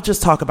I'll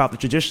just talk about the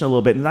tradition a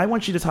little bit, and I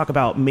want you to talk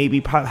about maybe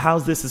how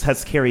this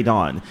has carried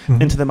on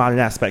into the modern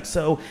aspect.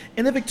 So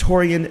in a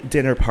Victorian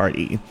dinner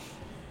party,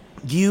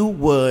 you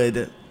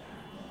would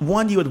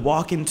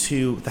walk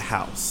into the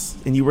house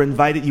and you were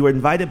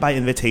invited by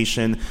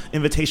invitation.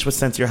 Invitation was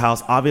sent to your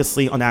house,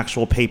 obviously on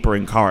actual paper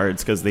and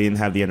cards because they didn't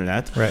have the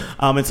internet. Right.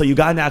 And so you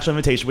got an actual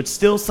invitation, which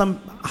still some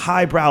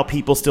highbrow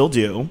people still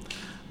do,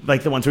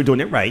 like the ones who are doing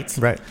it right.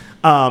 Right.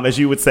 As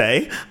you would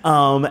say.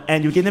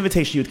 And you get an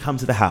invitation, you would come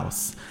to the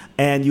house.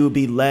 And you would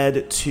be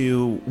led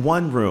to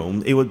one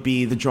room. It would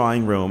be the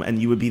drawing room, and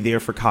you would be there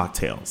for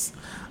cocktails.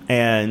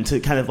 And to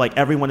kind of like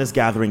everyone is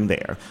gathering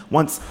there.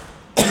 Once,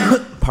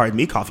 pardon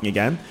me, coughing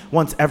again.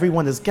 Once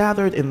everyone is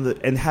gathered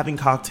and having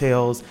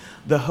cocktails,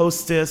 the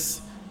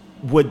hostess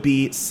would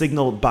be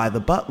signaled by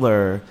the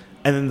butler,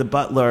 and then the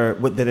butler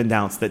would then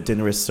announce that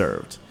dinner is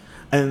served.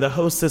 And the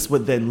hostess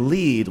would then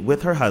lead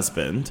with her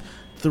husband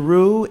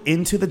through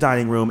into the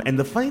dining room. And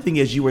the funny thing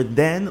is, you were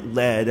then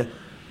led,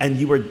 and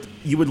you would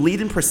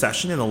lead in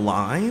procession in a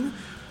line,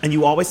 and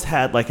you always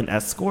had like an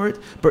escort,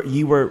 but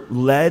you were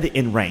led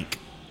in rank.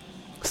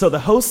 So the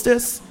host and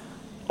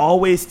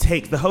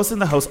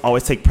the host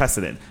always take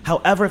precedent.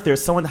 However, if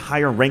there's someone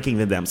higher ranking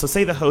than them, so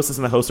say the hostess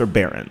and the host are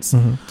barons,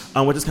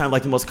 which is kind of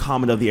like the most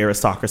common of the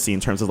aristocracy in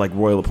terms of like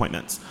royal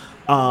appointments.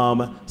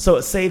 So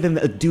say then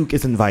a duke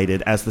is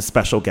invited as the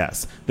special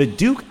guest. The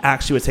duke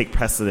actually would take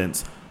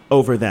precedence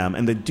over them,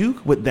 and the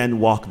duke would then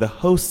walk the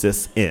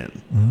hostess in.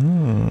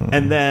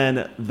 And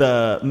then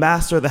the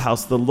master of the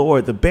house, the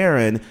lord, the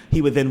baron,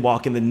 he would then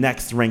walk in the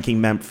next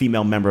ranking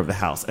female member of the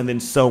house, and then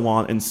so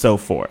on and so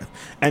forth.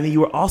 And then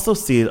you were also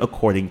seated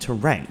according to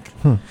rank.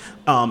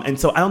 And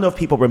so I don't know if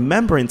people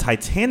remember in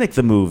Titanic,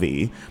 the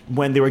movie,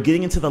 when they were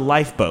getting into the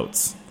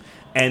lifeboats,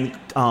 and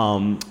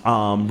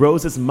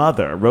Rose's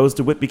mother, Rose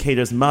DeWitt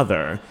Bucator's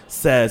mother,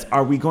 says,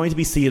 "Are we going to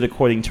be seated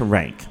according to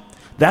rank?"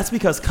 That's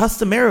because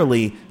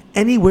customarily,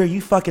 anywhere you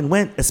fucking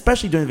went,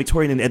 especially during the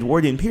Victorian and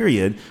Edwardian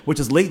period, which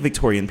is late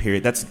Victorian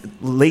period, that's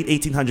late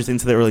 1800s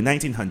into the early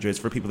 1900s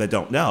for people that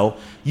don't know,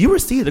 you were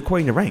seated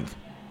according to rank.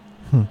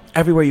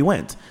 Everywhere you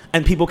went.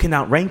 And people can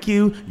outrank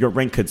you. Your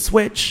rank could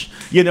switch.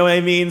 You know what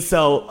I mean?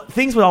 So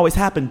things would always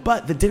happen,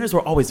 but the dinners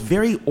were always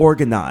very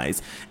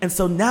organized. And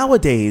so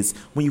nowadays,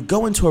 when you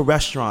go into a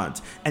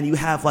restaurant and you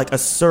have like a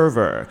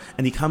server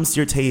and he comes to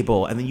your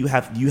table, and then you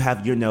have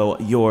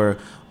your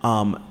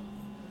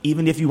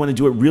even if you want to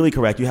do it really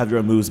correct, you have your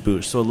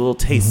amuse-bouche, so a little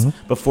taste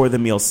before the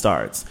meal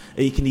starts.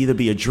 It can either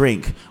be a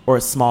drink or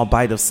a small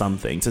bite of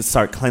something to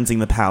start cleansing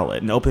the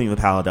palate and opening the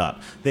palate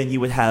up. Then you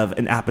would have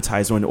an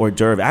appetizer or an hors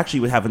d'oeuvre. Actually,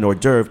 you would have an hors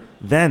d'oeuvre,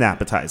 then an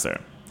appetizer,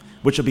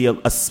 which would be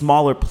a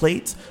smaller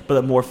plate, but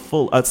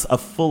a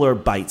fuller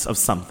bite of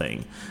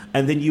something.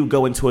 And then you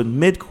go into a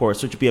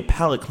mid-course, which would be a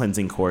palate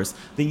cleansing course.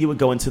 Then you would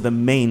go into the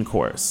main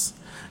course.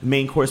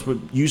 Main course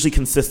would usually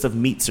consist of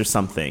meats or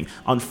something.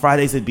 On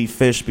Fridays, it'd be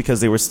fish because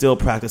they were still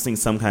practicing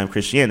some kind of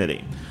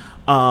Christianity.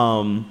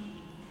 And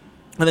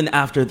then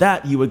after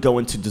that, you would go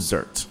into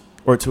dessert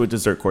or to a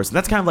dessert course. And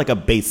that's kind of like a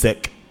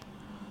basic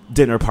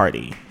dinner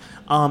party.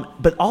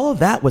 But all of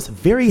that was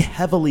very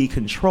heavily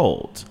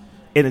controlled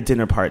in a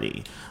dinner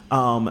party.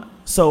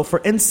 So,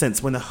 for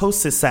instance, when the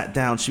hostess sat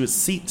down, she would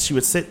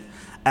sit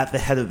at the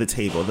head of the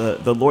table.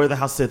 The lord of the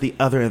house sit at the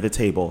other end of the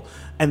table.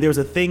 And there's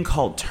a thing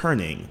called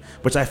turning,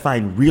 which I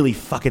find really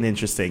fucking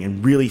interesting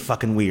and really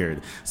fucking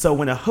weird. So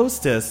when a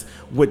hostess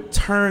would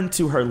turn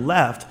to her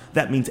left,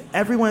 that means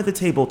everyone at the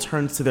table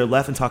turns to their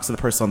left and talks to the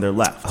person on their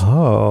left.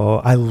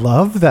 Oh, I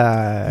love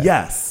that.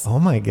 Yes. Oh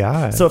my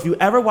God. So if you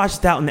ever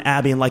watched Downton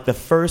Abbey in like the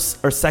first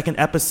or second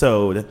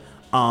episode,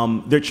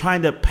 they're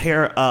trying to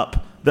pair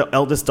up the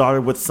eldest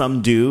daughter with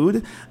some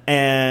dude,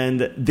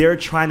 and they're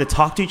trying to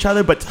talk to each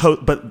other, but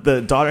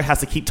the daughter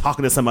has to keep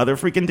talking to some other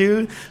freaking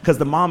dude because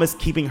the mom is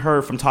keeping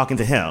her from talking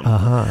to him.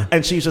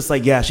 And she's just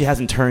like, yeah, she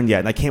hasn't turned yet,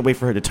 and I can't wait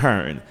for her to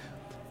turn.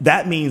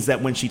 That means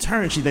that when she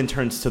turns, she then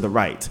turns to the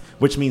right,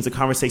 which means the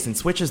conversation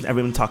switches and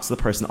everyone talks to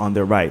the person on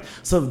their right.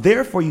 So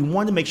therefore, you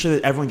want to make sure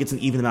that everyone gets an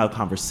even amount of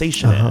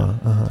conversation in.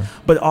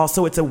 But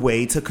also, it's a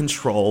way to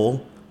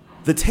control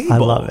the table. I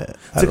love it.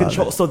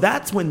 So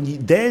that's when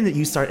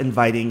you start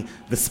inviting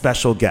the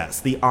special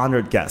guest, the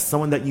honored guest,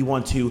 someone that you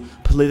want to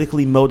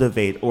politically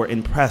motivate or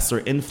impress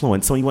or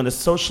influence, someone you want to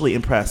socially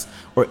impress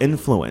or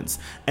influence.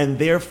 And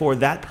therefore,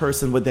 that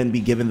person would then be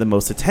given the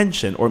most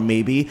attention. Or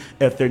maybe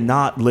if they're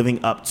not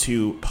living up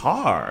to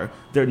par,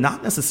 they're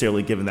not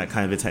necessarily given that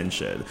kind of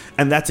attention.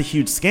 And that's a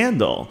huge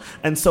scandal.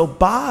 And so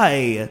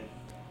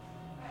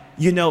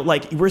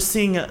we're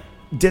seeing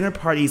dinner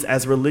parties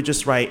as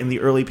religious rite in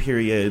the early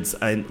periods,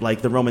 and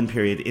like the Roman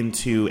period,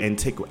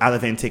 out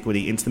of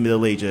antiquity into the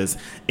Middle Ages,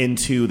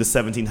 into the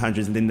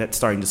 1700s, and then that's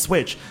starting to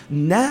switch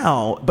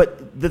now.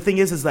 But the thing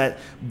is that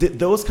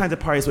those kinds of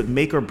parties would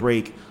make or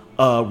break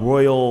a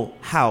royal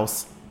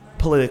house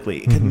politically.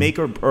 It could make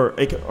or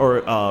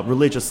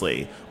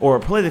religiously or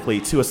politically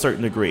to a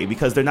certain degree,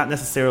 because they're not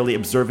necessarily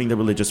observing the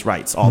religious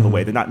rites all the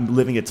way. They're not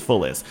living its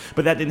fullest.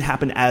 But that didn't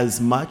happen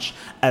as much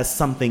as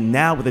something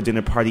now with a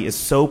dinner party is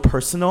so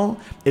personal.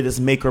 It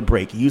is make or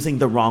break. Using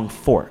the wrong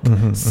fork,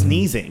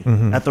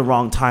 sneezing at the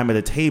wrong time at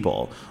a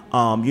table,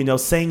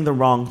 saying the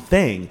wrong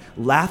thing,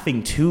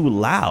 laughing too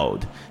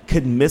loud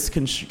could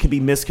be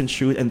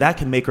misconstrued, and that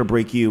can make or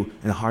break you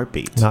in a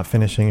heartbeat. Not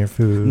finishing your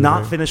food.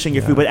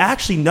 But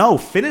actually, no,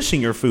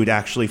 finishing your food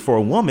actually for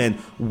a woman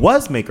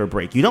was make or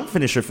break. You don't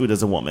finish your food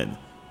as a woman.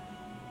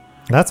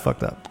 That's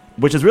fucked up.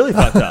 Which is really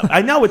fucked up.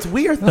 I know, it's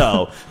weird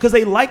though, because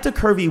they liked a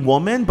curvy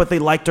woman, but they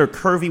liked her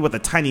curvy with a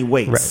tiny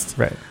waist.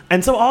 Right.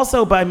 And so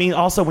also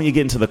when you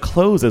get into the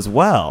clothes as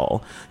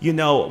well,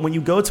 when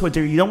you go to a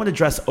dinner, you don't want to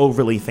dress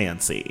overly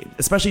fancy,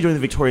 especially during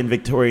the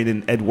Victorian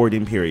and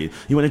Edwardian period.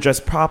 You want to dress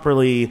proper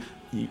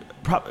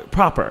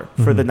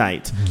for the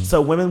night.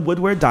 So women would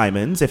wear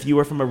diamonds. If you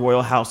were from a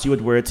royal house, you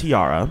would wear a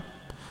tiara.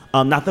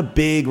 Not the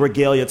big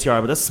regalia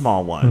tiara, but a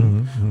small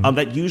one.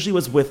 That usually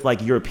was with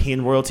like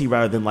European royalty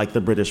rather than like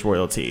the British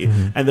royalty.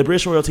 And the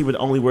British royalty would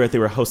only wear it if they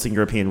were hosting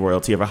European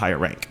royalty of a higher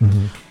rank.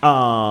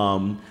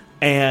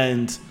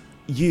 And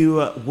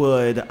you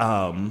would...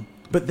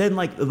 but then,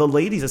 like, the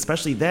ladies,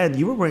 especially then,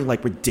 you were wearing,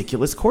 like,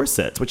 ridiculous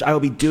corsets, which I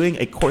will be doing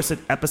a corset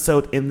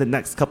episode in the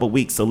next couple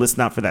weeks, so listen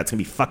out for that. It's going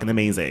to be fucking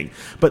amazing.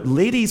 But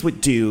ladies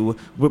would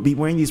be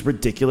wearing these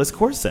ridiculous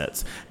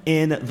corsets.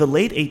 In the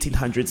late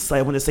 1800s, so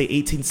I want to say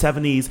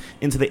 1870s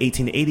into the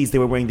 1880s, they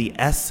were wearing the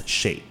S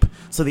shape.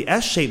 So the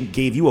S shape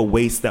gave you a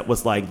waist that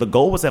was like, the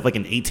goal was to have like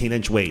an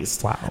 18-inch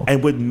waist. Wow.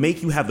 And would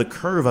make you have the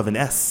curve of an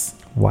S.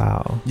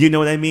 Wow. You know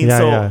what I mean?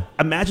 Yeah,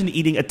 Imagine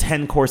eating a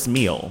 10-course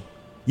meal.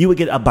 You would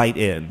get a bite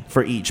in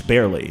for each,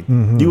 barely.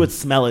 You would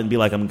smell it and be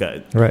like, I'm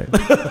good. Right.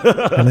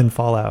 And then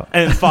fall out.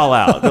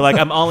 They're like,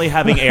 I'm only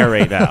having air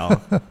right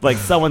now. Like,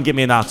 someone give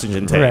me an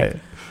oxygen tank.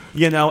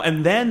 Right.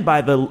 And then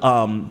by the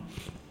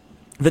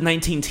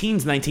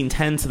 19-teens,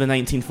 1910 to the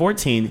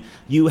 1914,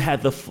 you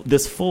had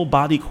this full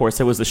body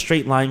corset. It was a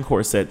straight line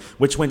corset,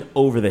 which went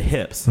over the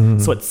hips.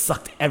 So it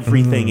sucked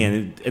everything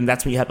in. And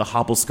that's when you had the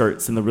hobble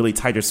skirts and the really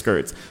tighter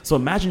skirts. So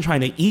imagine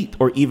trying to eat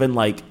or even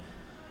like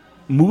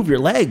move your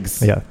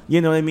legs. Yeah.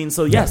 You know what I mean?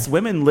 So yes,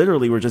 women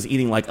literally were just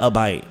eating like a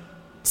bite,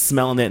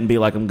 smelling it and be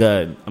like, I'm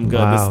good.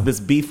 Wow. This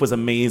beef was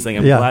amazing.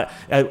 I'm glad.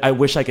 I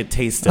wish I could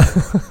taste it.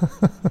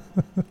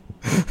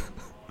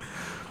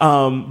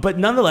 But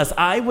nonetheless,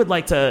 I would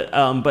like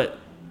to, but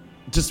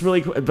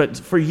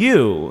for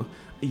you,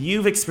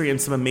 you've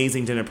experienced some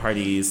amazing dinner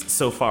parties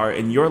so far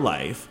in your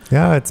life.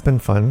 Yeah, it's been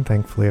fun.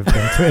 Thankfully, I've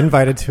been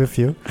invited to a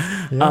few.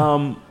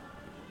 Yeah.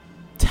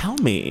 Tell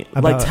me,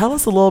 tell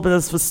us a little bit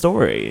of the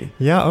story.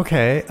 Yeah,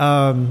 okay.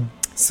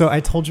 So I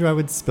told you I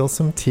would spill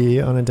some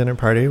tea on a dinner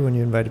party when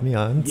you invited me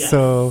on. Yes.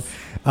 So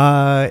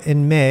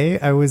in May,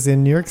 I was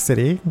in New York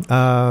City,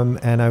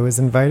 and I was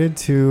invited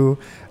to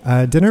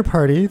a dinner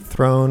party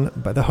thrown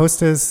by the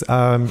hostess.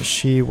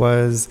 She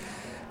was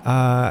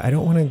I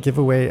don't want to give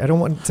away. I don't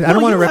want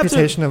a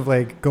reputation of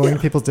like going to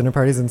people's dinner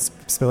parties and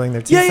spilling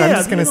their tea. So I'm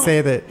just going to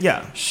say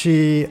that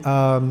she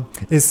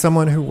is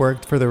someone who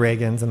worked for the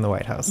Reagans in the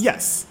White House.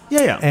 Yes.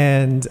 Yeah.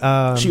 And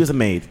she was a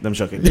maid. I'm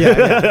joking.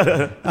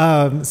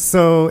 Yeah.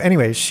 So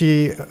anyway,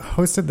 she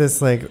hosted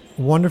this like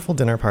wonderful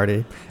dinner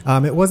party.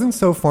 It wasn't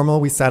so formal.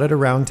 We sat at a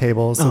round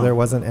table, so there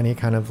wasn't any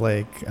kind of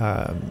like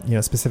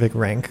specific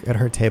rank at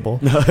her table.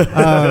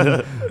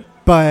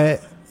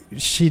 But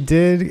she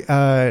did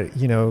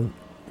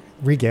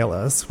regale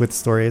us with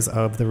stories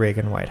of the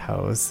Reagan White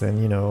House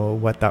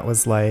and, what that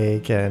was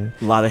like. And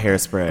a lot of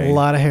hairspray.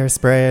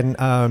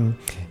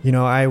 And,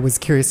 I was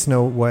curious to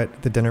know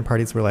what the dinner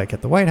parties were like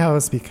at the White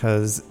House,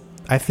 because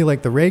I feel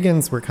like the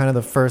Reagans were kind of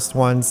the first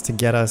ones to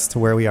get us to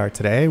where we are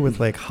today with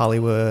like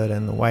Hollywood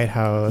and the White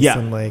House. Yeah.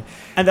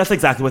 And that's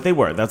exactly what they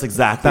were. That's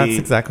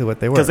exactly what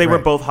they were. Because they were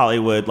both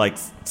Hollywood like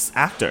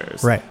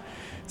actors. Right.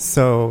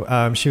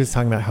 So she was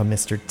talking about how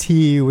Mr.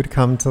 T would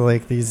come to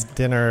like these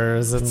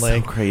dinners and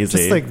like so crazy.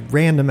 Just like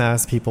random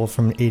ass people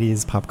from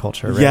 80s pop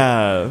culture. Right?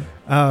 Yeah.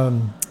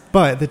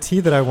 But the tea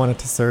that I wanted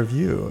to serve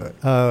you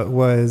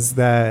was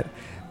that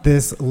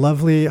this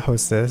lovely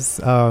hostess,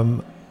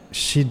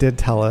 she did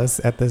tell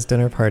us at this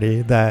dinner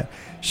party that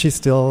she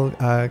still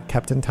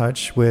kept in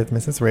touch with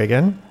Mrs.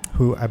 Reagan,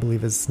 who I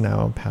believe is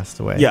now passed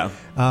away. Yeah.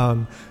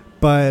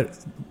 But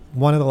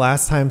one of the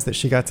last times that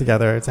she got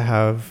together to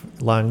have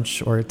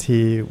lunch or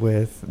tea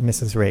with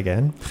Mrs.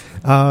 Reagan,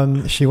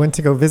 she went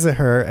to go visit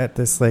her at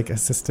this like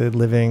assisted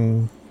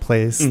living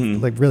place,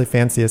 like really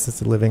fancy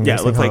assisted living. Yeah,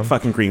 it looks like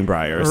fucking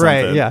Greenbrier or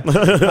something. Right,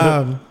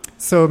 yeah.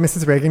 So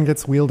Mrs. Reagan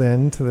gets wheeled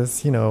into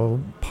this,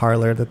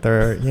 parlor that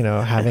they're,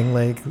 having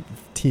like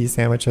tea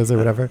sandwiches or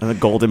whatever. And a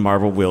golden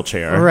marble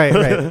wheelchair.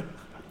 Right.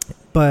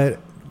 But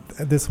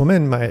this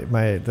woman,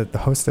 the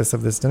hostess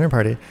of this dinner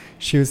party,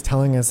 she was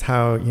telling us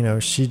how,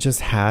 she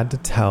just had to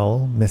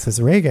tell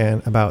Mrs.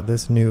 Reagan about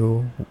this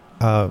new,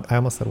 I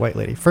almost said white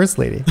lady, first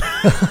lady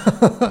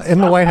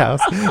in the White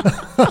House.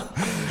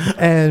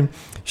 And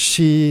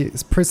she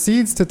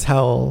proceeds to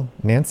tell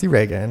Nancy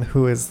Reagan,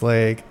 who is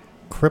like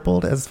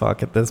crippled as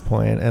fuck at this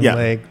point and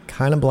like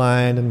kind of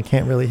blind and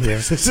can't really hear.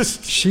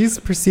 She's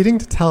proceeding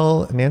to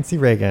tell Nancy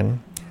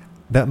Reagan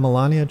that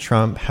Melania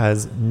Trump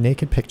has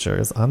naked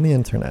pictures on the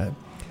internet.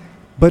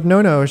 But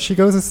no, she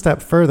goes a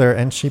step further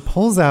and she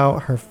pulls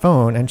out her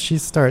phone and she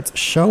starts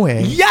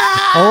showing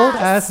old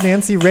ass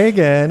Nancy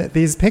Reagan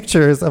these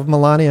pictures of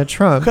Melania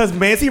Trump. Because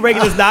Nancy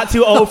Reagan is not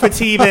too old for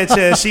tea,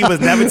 bitches. She was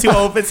never too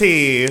old for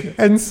tea.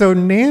 And so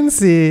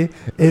Nancy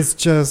is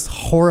just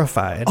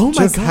horrified. Oh my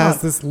just God.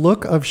 Has this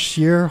look of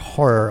sheer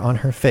horror on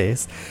her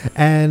face.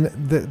 And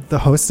the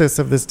hostess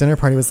of this dinner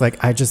party was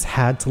like, I just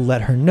had to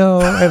let her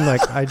know. And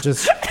like,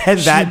 And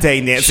that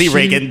day, Nancy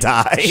Reagan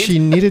died. She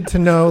needed to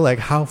know like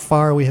how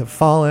far we have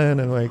fallen,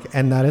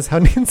 and that is how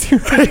Nancy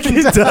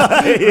Reagan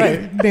died.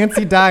 Right.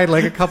 Nancy died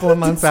like a couple of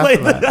months after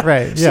that.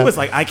 Right. She was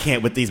like, I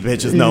can't with these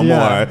bitches no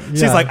more.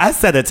 She's like, I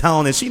set a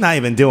tone and she's not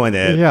even doing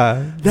it.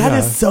 Yeah. That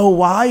is so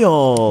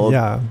wild.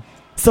 Yeah.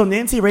 So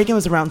Nancy Reagan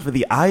was around for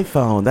the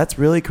iPhone. That's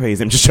really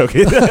crazy. I'm just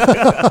joking.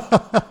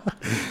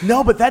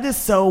 No, but that is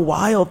so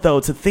wild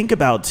though to think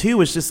about too.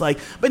 It's just like,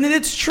 but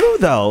it's true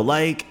though.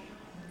 Like,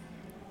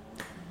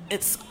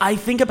 I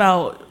think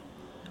about,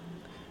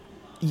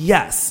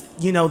 yes,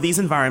 these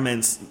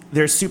environments,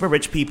 they're super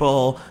rich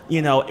people,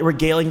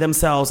 regaling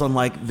themselves on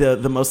like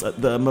the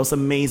most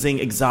amazing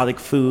exotic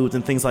foods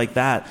and things like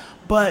that.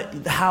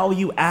 But how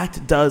you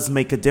act does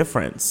make a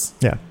difference.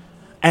 Yeah.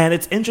 And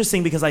it's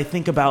interesting because I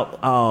think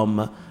about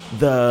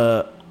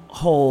the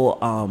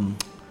whole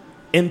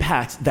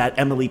impact that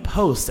Emily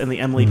Post and the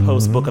Emily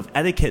Post Book of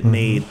Etiquette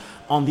made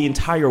on the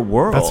entire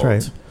world. That's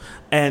right.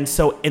 And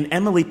so in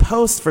Emily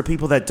Post, for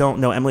people that don't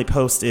know, Emily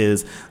Post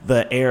is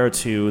the heir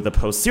to the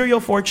Post cereal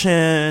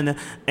fortune.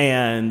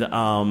 And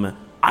I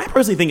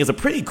personally think was a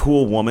pretty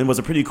cool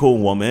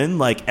woman.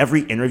 Like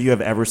every interview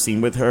I've ever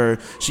seen with her,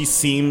 she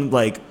seemed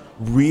like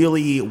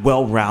really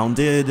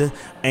well-rounded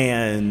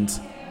and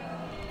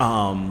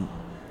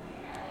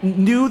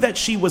knew that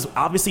she was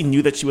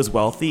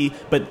wealthy,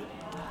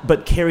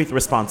 but carried the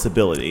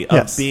responsibility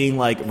of being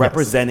like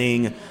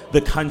representing the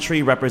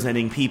country,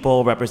 representing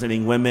people,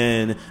 representing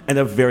women in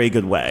a very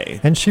good way.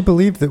 And she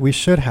believed that we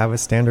should have a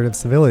standard of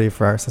civility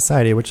for our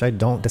society, which I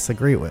don't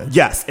disagree with.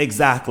 Yes,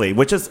 exactly.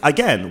 Which is,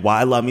 again,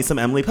 why I love me some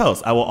Emily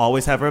Post. I will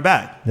always have her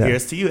back. Yeah.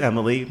 Here's to you,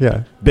 Emily.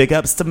 Yeah. Big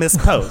ups to Miss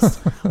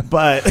Post.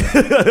 But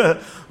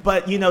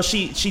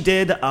she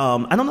did,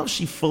 I don't know if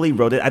she fully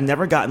wrote it. I've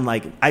never gotten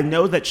I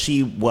know that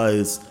she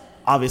was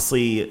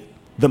obviously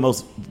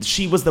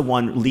she was the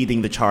one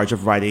leading the charge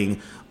of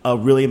writing a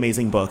really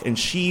amazing book, and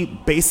she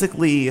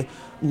basically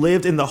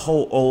lived in the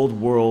whole old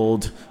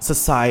world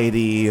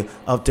society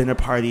of dinner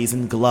parties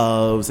and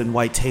gloves and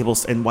white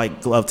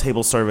glove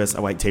table service. I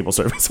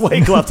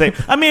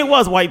mean, it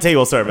was white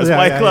table service,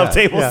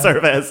 table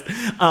service.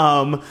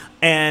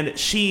 And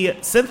she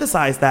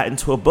synthesized that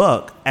into a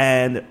book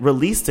and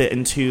released it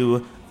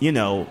into,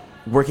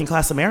 working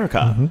class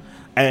America.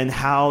 and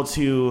how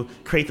to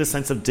create the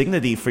sense of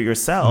dignity for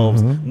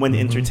yourselves when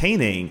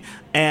entertaining.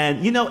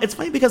 And, it's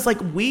funny because, like,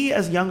 we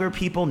as younger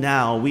people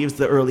now, we as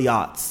the early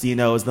aughts,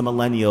 as the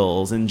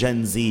millennials and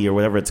Gen Z or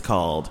whatever it's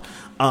called,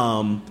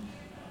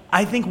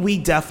 I think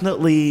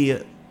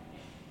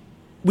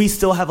we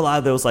still have a lot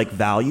of those, like,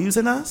 values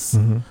in us,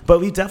 but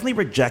we've definitely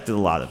rejected a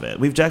lot of it.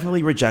 We've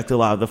definitely rejected a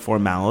lot of the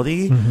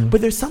formality,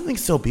 but there's something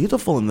so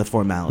beautiful in the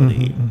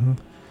formality.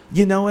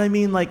 You know what I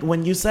mean? Like,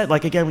 when you said,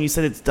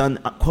 it's done,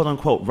 quote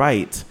unquote,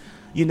 right,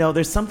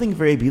 there's something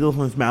very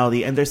beautiful in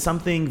formality, and there's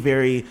something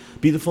very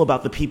beautiful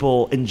about the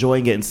people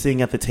enjoying it and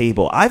sitting at the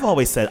table. I've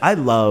always said I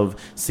love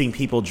seeing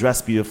people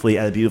dressed beautifully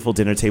at a beautiful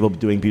dinner table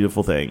doing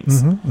beautiful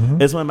things.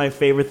 It's one of my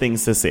favorite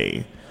things to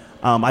see.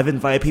 I've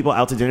invited people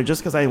out to dinner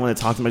just because I didn't want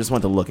to talk to them. I just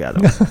wanted to look at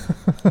them.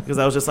 Because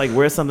I was just like,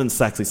 where's something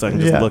sexy so I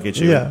can just look at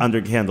you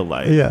under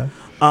candlelight.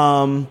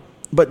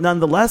 But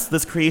nonetheless,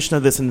 this creation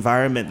of this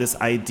environment, this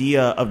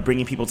idea of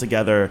bringing people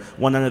together,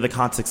 one under the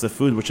context of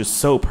food, which is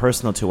so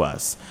personal to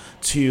us,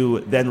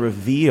 to then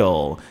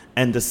reveal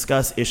and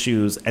discuss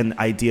issues and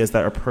ideas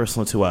that are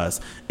personal to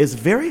us, it's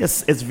very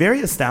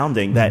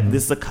astounding that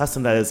this is a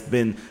custom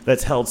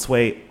that's held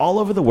sway all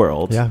over the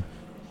world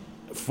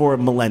for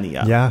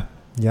millennia.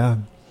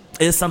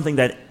 It is something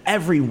that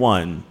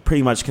everyone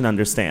pretty much can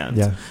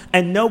understand.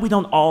 And no, we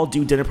don't all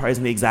do dinner parties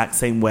in the exact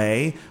same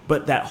way,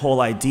 but that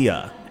whole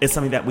idea is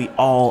something that we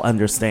all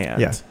understand.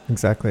 Yeah,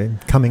 exactly.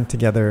 Coming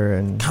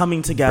together.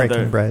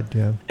 Breaking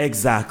bread,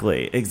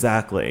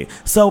 Exactly.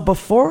 So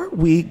before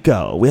we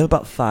go, we have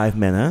about 5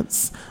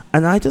 minutes,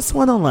 and I just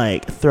want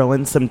to, throw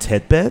in some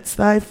tidbits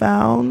that I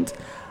found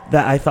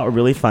that I thought were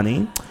really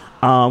funny.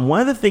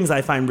 One of the things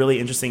I find really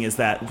interesting is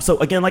that, so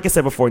again, like I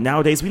said before,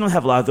 nowadays we don't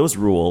have a lot of those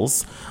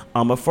rules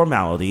of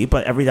formality,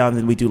 but every now and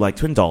then we do like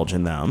to indulge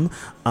in them.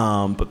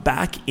 But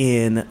back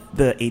in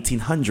the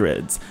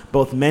 1800s,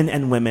 both men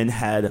and women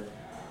had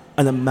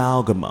an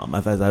amalgamum,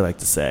 as I like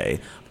to say,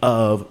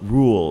 of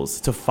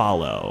rules to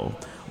follow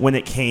when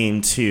it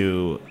came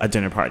to a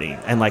dinner party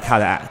and like how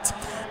to act.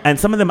 And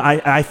some of them,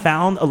 I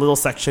found a little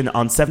section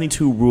on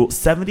 72 rules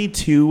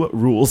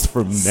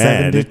for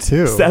men.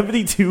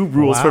 72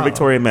 rules for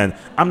Victorian men.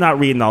 I'm not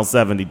reading all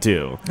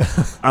 72.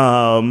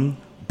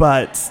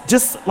 But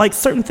just like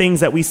certain things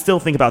that we still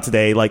think about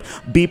today, like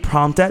be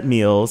prompt at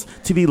meals.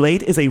 To be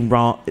late is a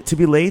wrong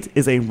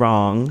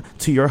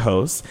to your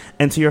host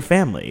and to your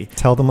family.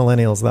 Tell the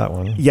millennials that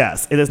one.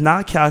 Yes, it is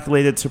not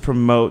calculated to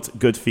promote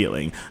good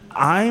feeling.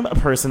 I'm a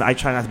person, I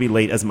try not to be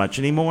late as much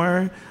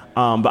anymore.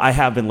 But I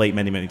have been late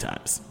many, many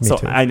times. Me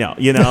too. I know,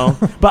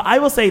 But I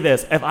will say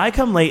this. If I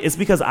come late, it's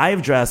because I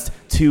have dressed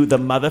to the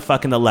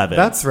motherfucking 11.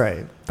 That's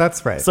right.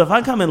 So if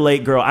I come in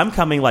late, girl, I'm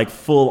coming like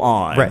full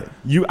on. Right.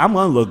 I'm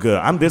going to look good.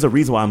 There's a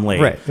reason why I'm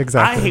late. Right,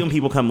 exactly. I hate when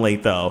people come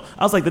late, though.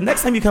 I was like, the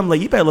next time you come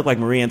late, you better look like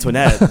Marie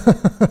Antoinette.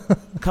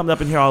 Coming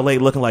up in here all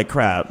late looking like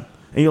crap.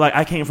 And you're like,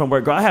 I came from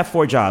work. Girl, I have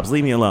 4 jobs.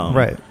 Leave me alone.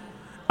 Right.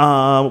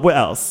 What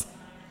else?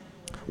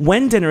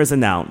 When dinner is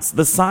announced,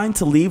 the sign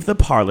to leave the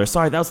parlor.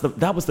 Sorry,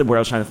 that was the word I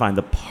was trying to find.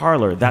 The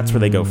parlor. That's where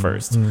they go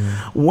first.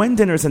 When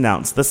dinner is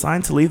announced, the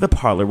sign to leave the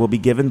parlor will be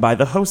given by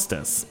the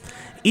hostess.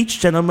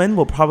 Each gentleman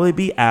will probably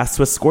be asked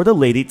to escort a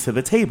lady to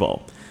the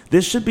table.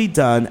 This should be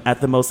done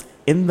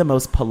in the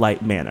most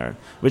polite manner,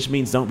 which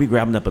means don't be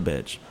grabbing up a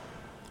bitch.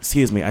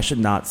 Excuse me, I should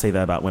not say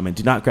that about women.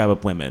 Do not grab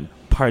up women.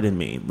 Pardon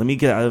me. Let me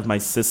get out of my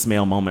cis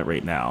male moment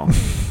right now.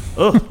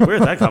 Oh, where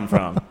did that come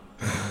from?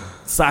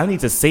 So I need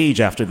to sage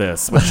after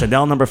this with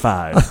Chanel number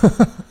 5.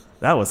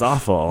 That was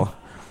awful.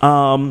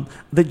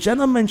 The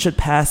gentleman should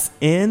pass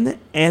in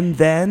and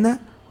then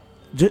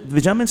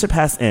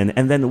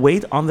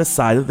wait on the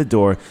side of the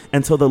door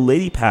until the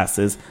lady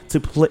passes to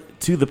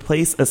the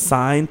place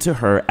assigned to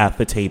her at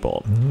the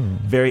table.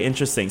 Very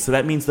interesting. So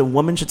that means the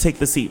woman should take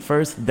the seat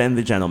first, then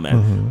the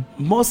gentleman.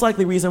 Most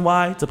likely reason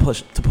why, to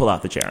pull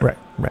out the chair. Right.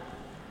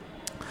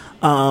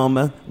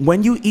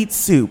 When you eat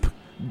soup,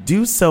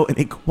 do so in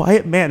as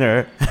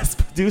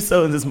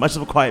much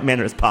of a quiet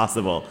manner as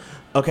possible.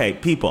 Okay,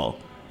 people,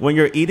 when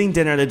you're eating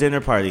dinner at a dinner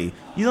party,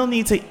 you don't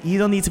need to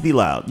be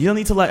loud. You don't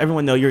need to let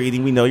everyone know you're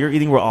eating. We know you're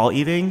eating. We're all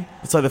eating.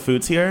 That's why the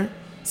food's here.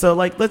 So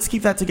let's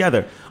keep that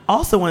together.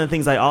 Also, one of the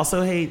things I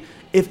also hate,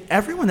 if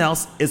everyone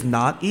else is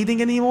not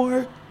eating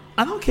anymore,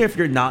 I don't care if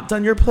you're not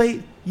done your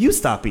plate, you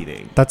stop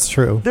eating. That's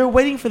true. They're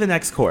waiting for the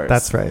next course.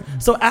 That's right.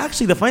 So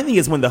actually, the funny thing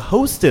is when the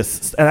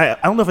hostess, and I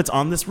don't know if it's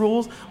on these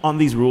rules, I'm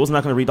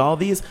not going to read all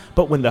these,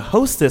 but when the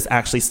hostess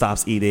actually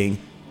stops eating,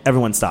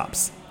 everyone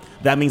stops.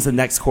 That means the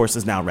next course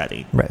is now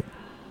ready. Right.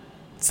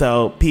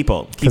 So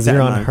people, keep that in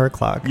mind. Because you're on her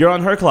clock. You're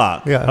on her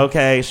clock. Yeah.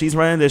 Okay, she's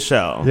running this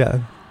show.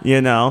 Yeah.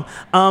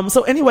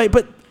 So anyway,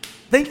 but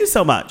thank you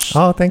so much.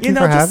 Oh, thank you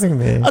for having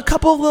me. A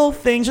couple of little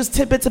things, just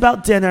tidbits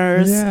about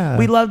dinners. Yeah.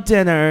 We love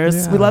dinners.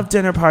 Yeah. We love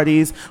dinner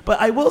parties. But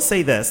I will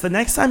say this. The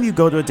next time you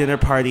go to a dinner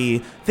party,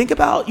 think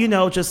about,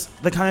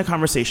 just the kind of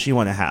conversation you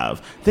want to have.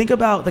 Think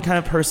about the kind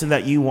of person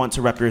that you want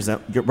to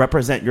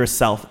represent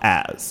yourself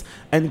as.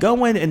 And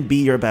go in and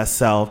be your best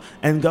self.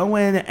 And go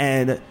in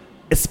and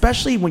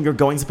especially when you're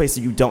going to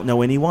places you don't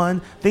know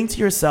anyone, think to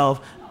yourself,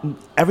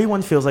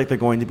 everyone feels like they're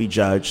going to be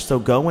judged, so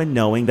go in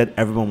knowing that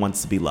everyone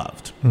wants to be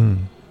loved.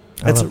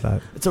 I love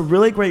that. It's a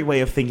really great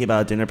way of thinking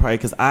about a dinner party,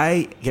 because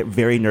I get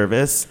very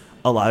nervous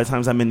a lot of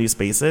times I'm in new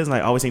spaces, and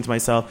I always think to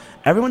myself,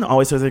 everyone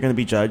always says they're going to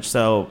be judged,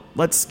 so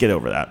let's get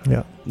over that.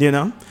 Yeah. You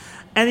know?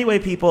 Anyway,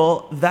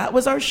 people, that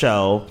was our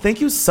show.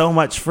 Thank you so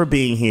much for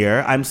being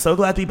here. I'm so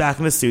glad to be back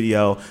in the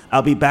studio.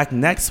 I'll be back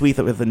next week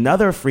with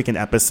another freaking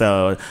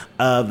episode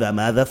of the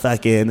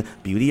motherfucking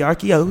Beauty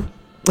Archeo.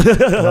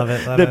 Love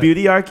it. The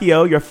Beauty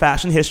Archeo, your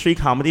fashion history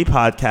comedy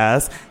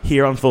podcast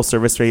here on Full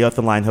Service Radio at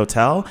the Line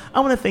Hotel.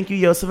 I want to thank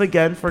you, Josef,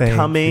 again for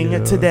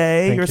coming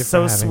today. You're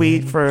so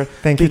sweet.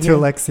 Thank you to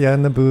Alexia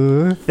in the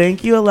booth.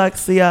 Thank you,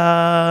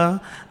 Alexia.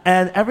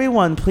 And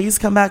everyone, please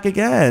come back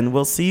again.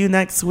 We'll see you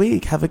next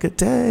week. Have a good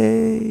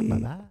day.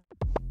 Bye-bye.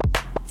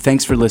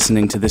 Thanks for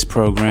listening to this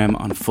program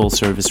on Full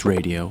Service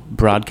Radio,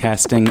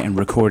 broadcasting and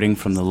recording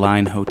from the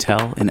Line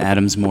Hotel in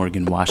Adams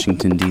Morgan,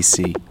 Washington,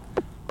 D.C.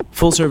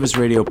 Full Service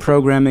Radio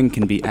programming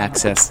can be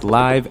accessed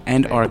live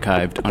and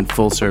archived on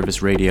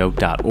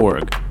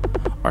fullserviceradio.org.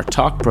 Our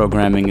talk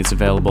programming is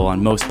available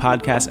on most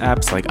podcast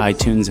apps like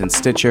iTunes and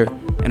Stitcher,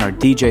 and our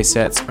DJ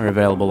sets are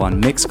available on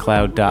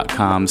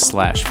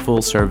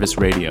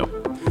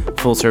mixcloud.com/fullserviceradio.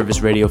 Full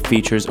Service Radio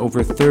features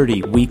over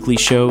 30 weekly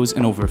shows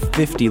and over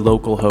 50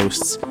 local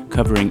hosts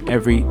covering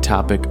every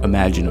topic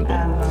imaginable.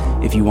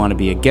 If you want to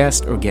be a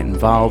guest or get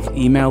involved,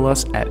 email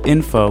us at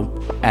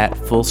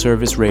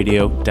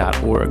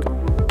info@fullserviceradio.org.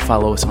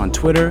 Follow us on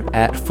Twitter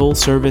at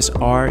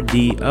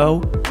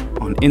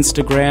FullServiceRDO, on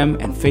Instagram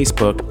and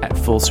Facebook at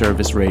Full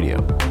Service Radio.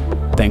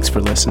 Thanks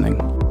for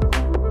listening.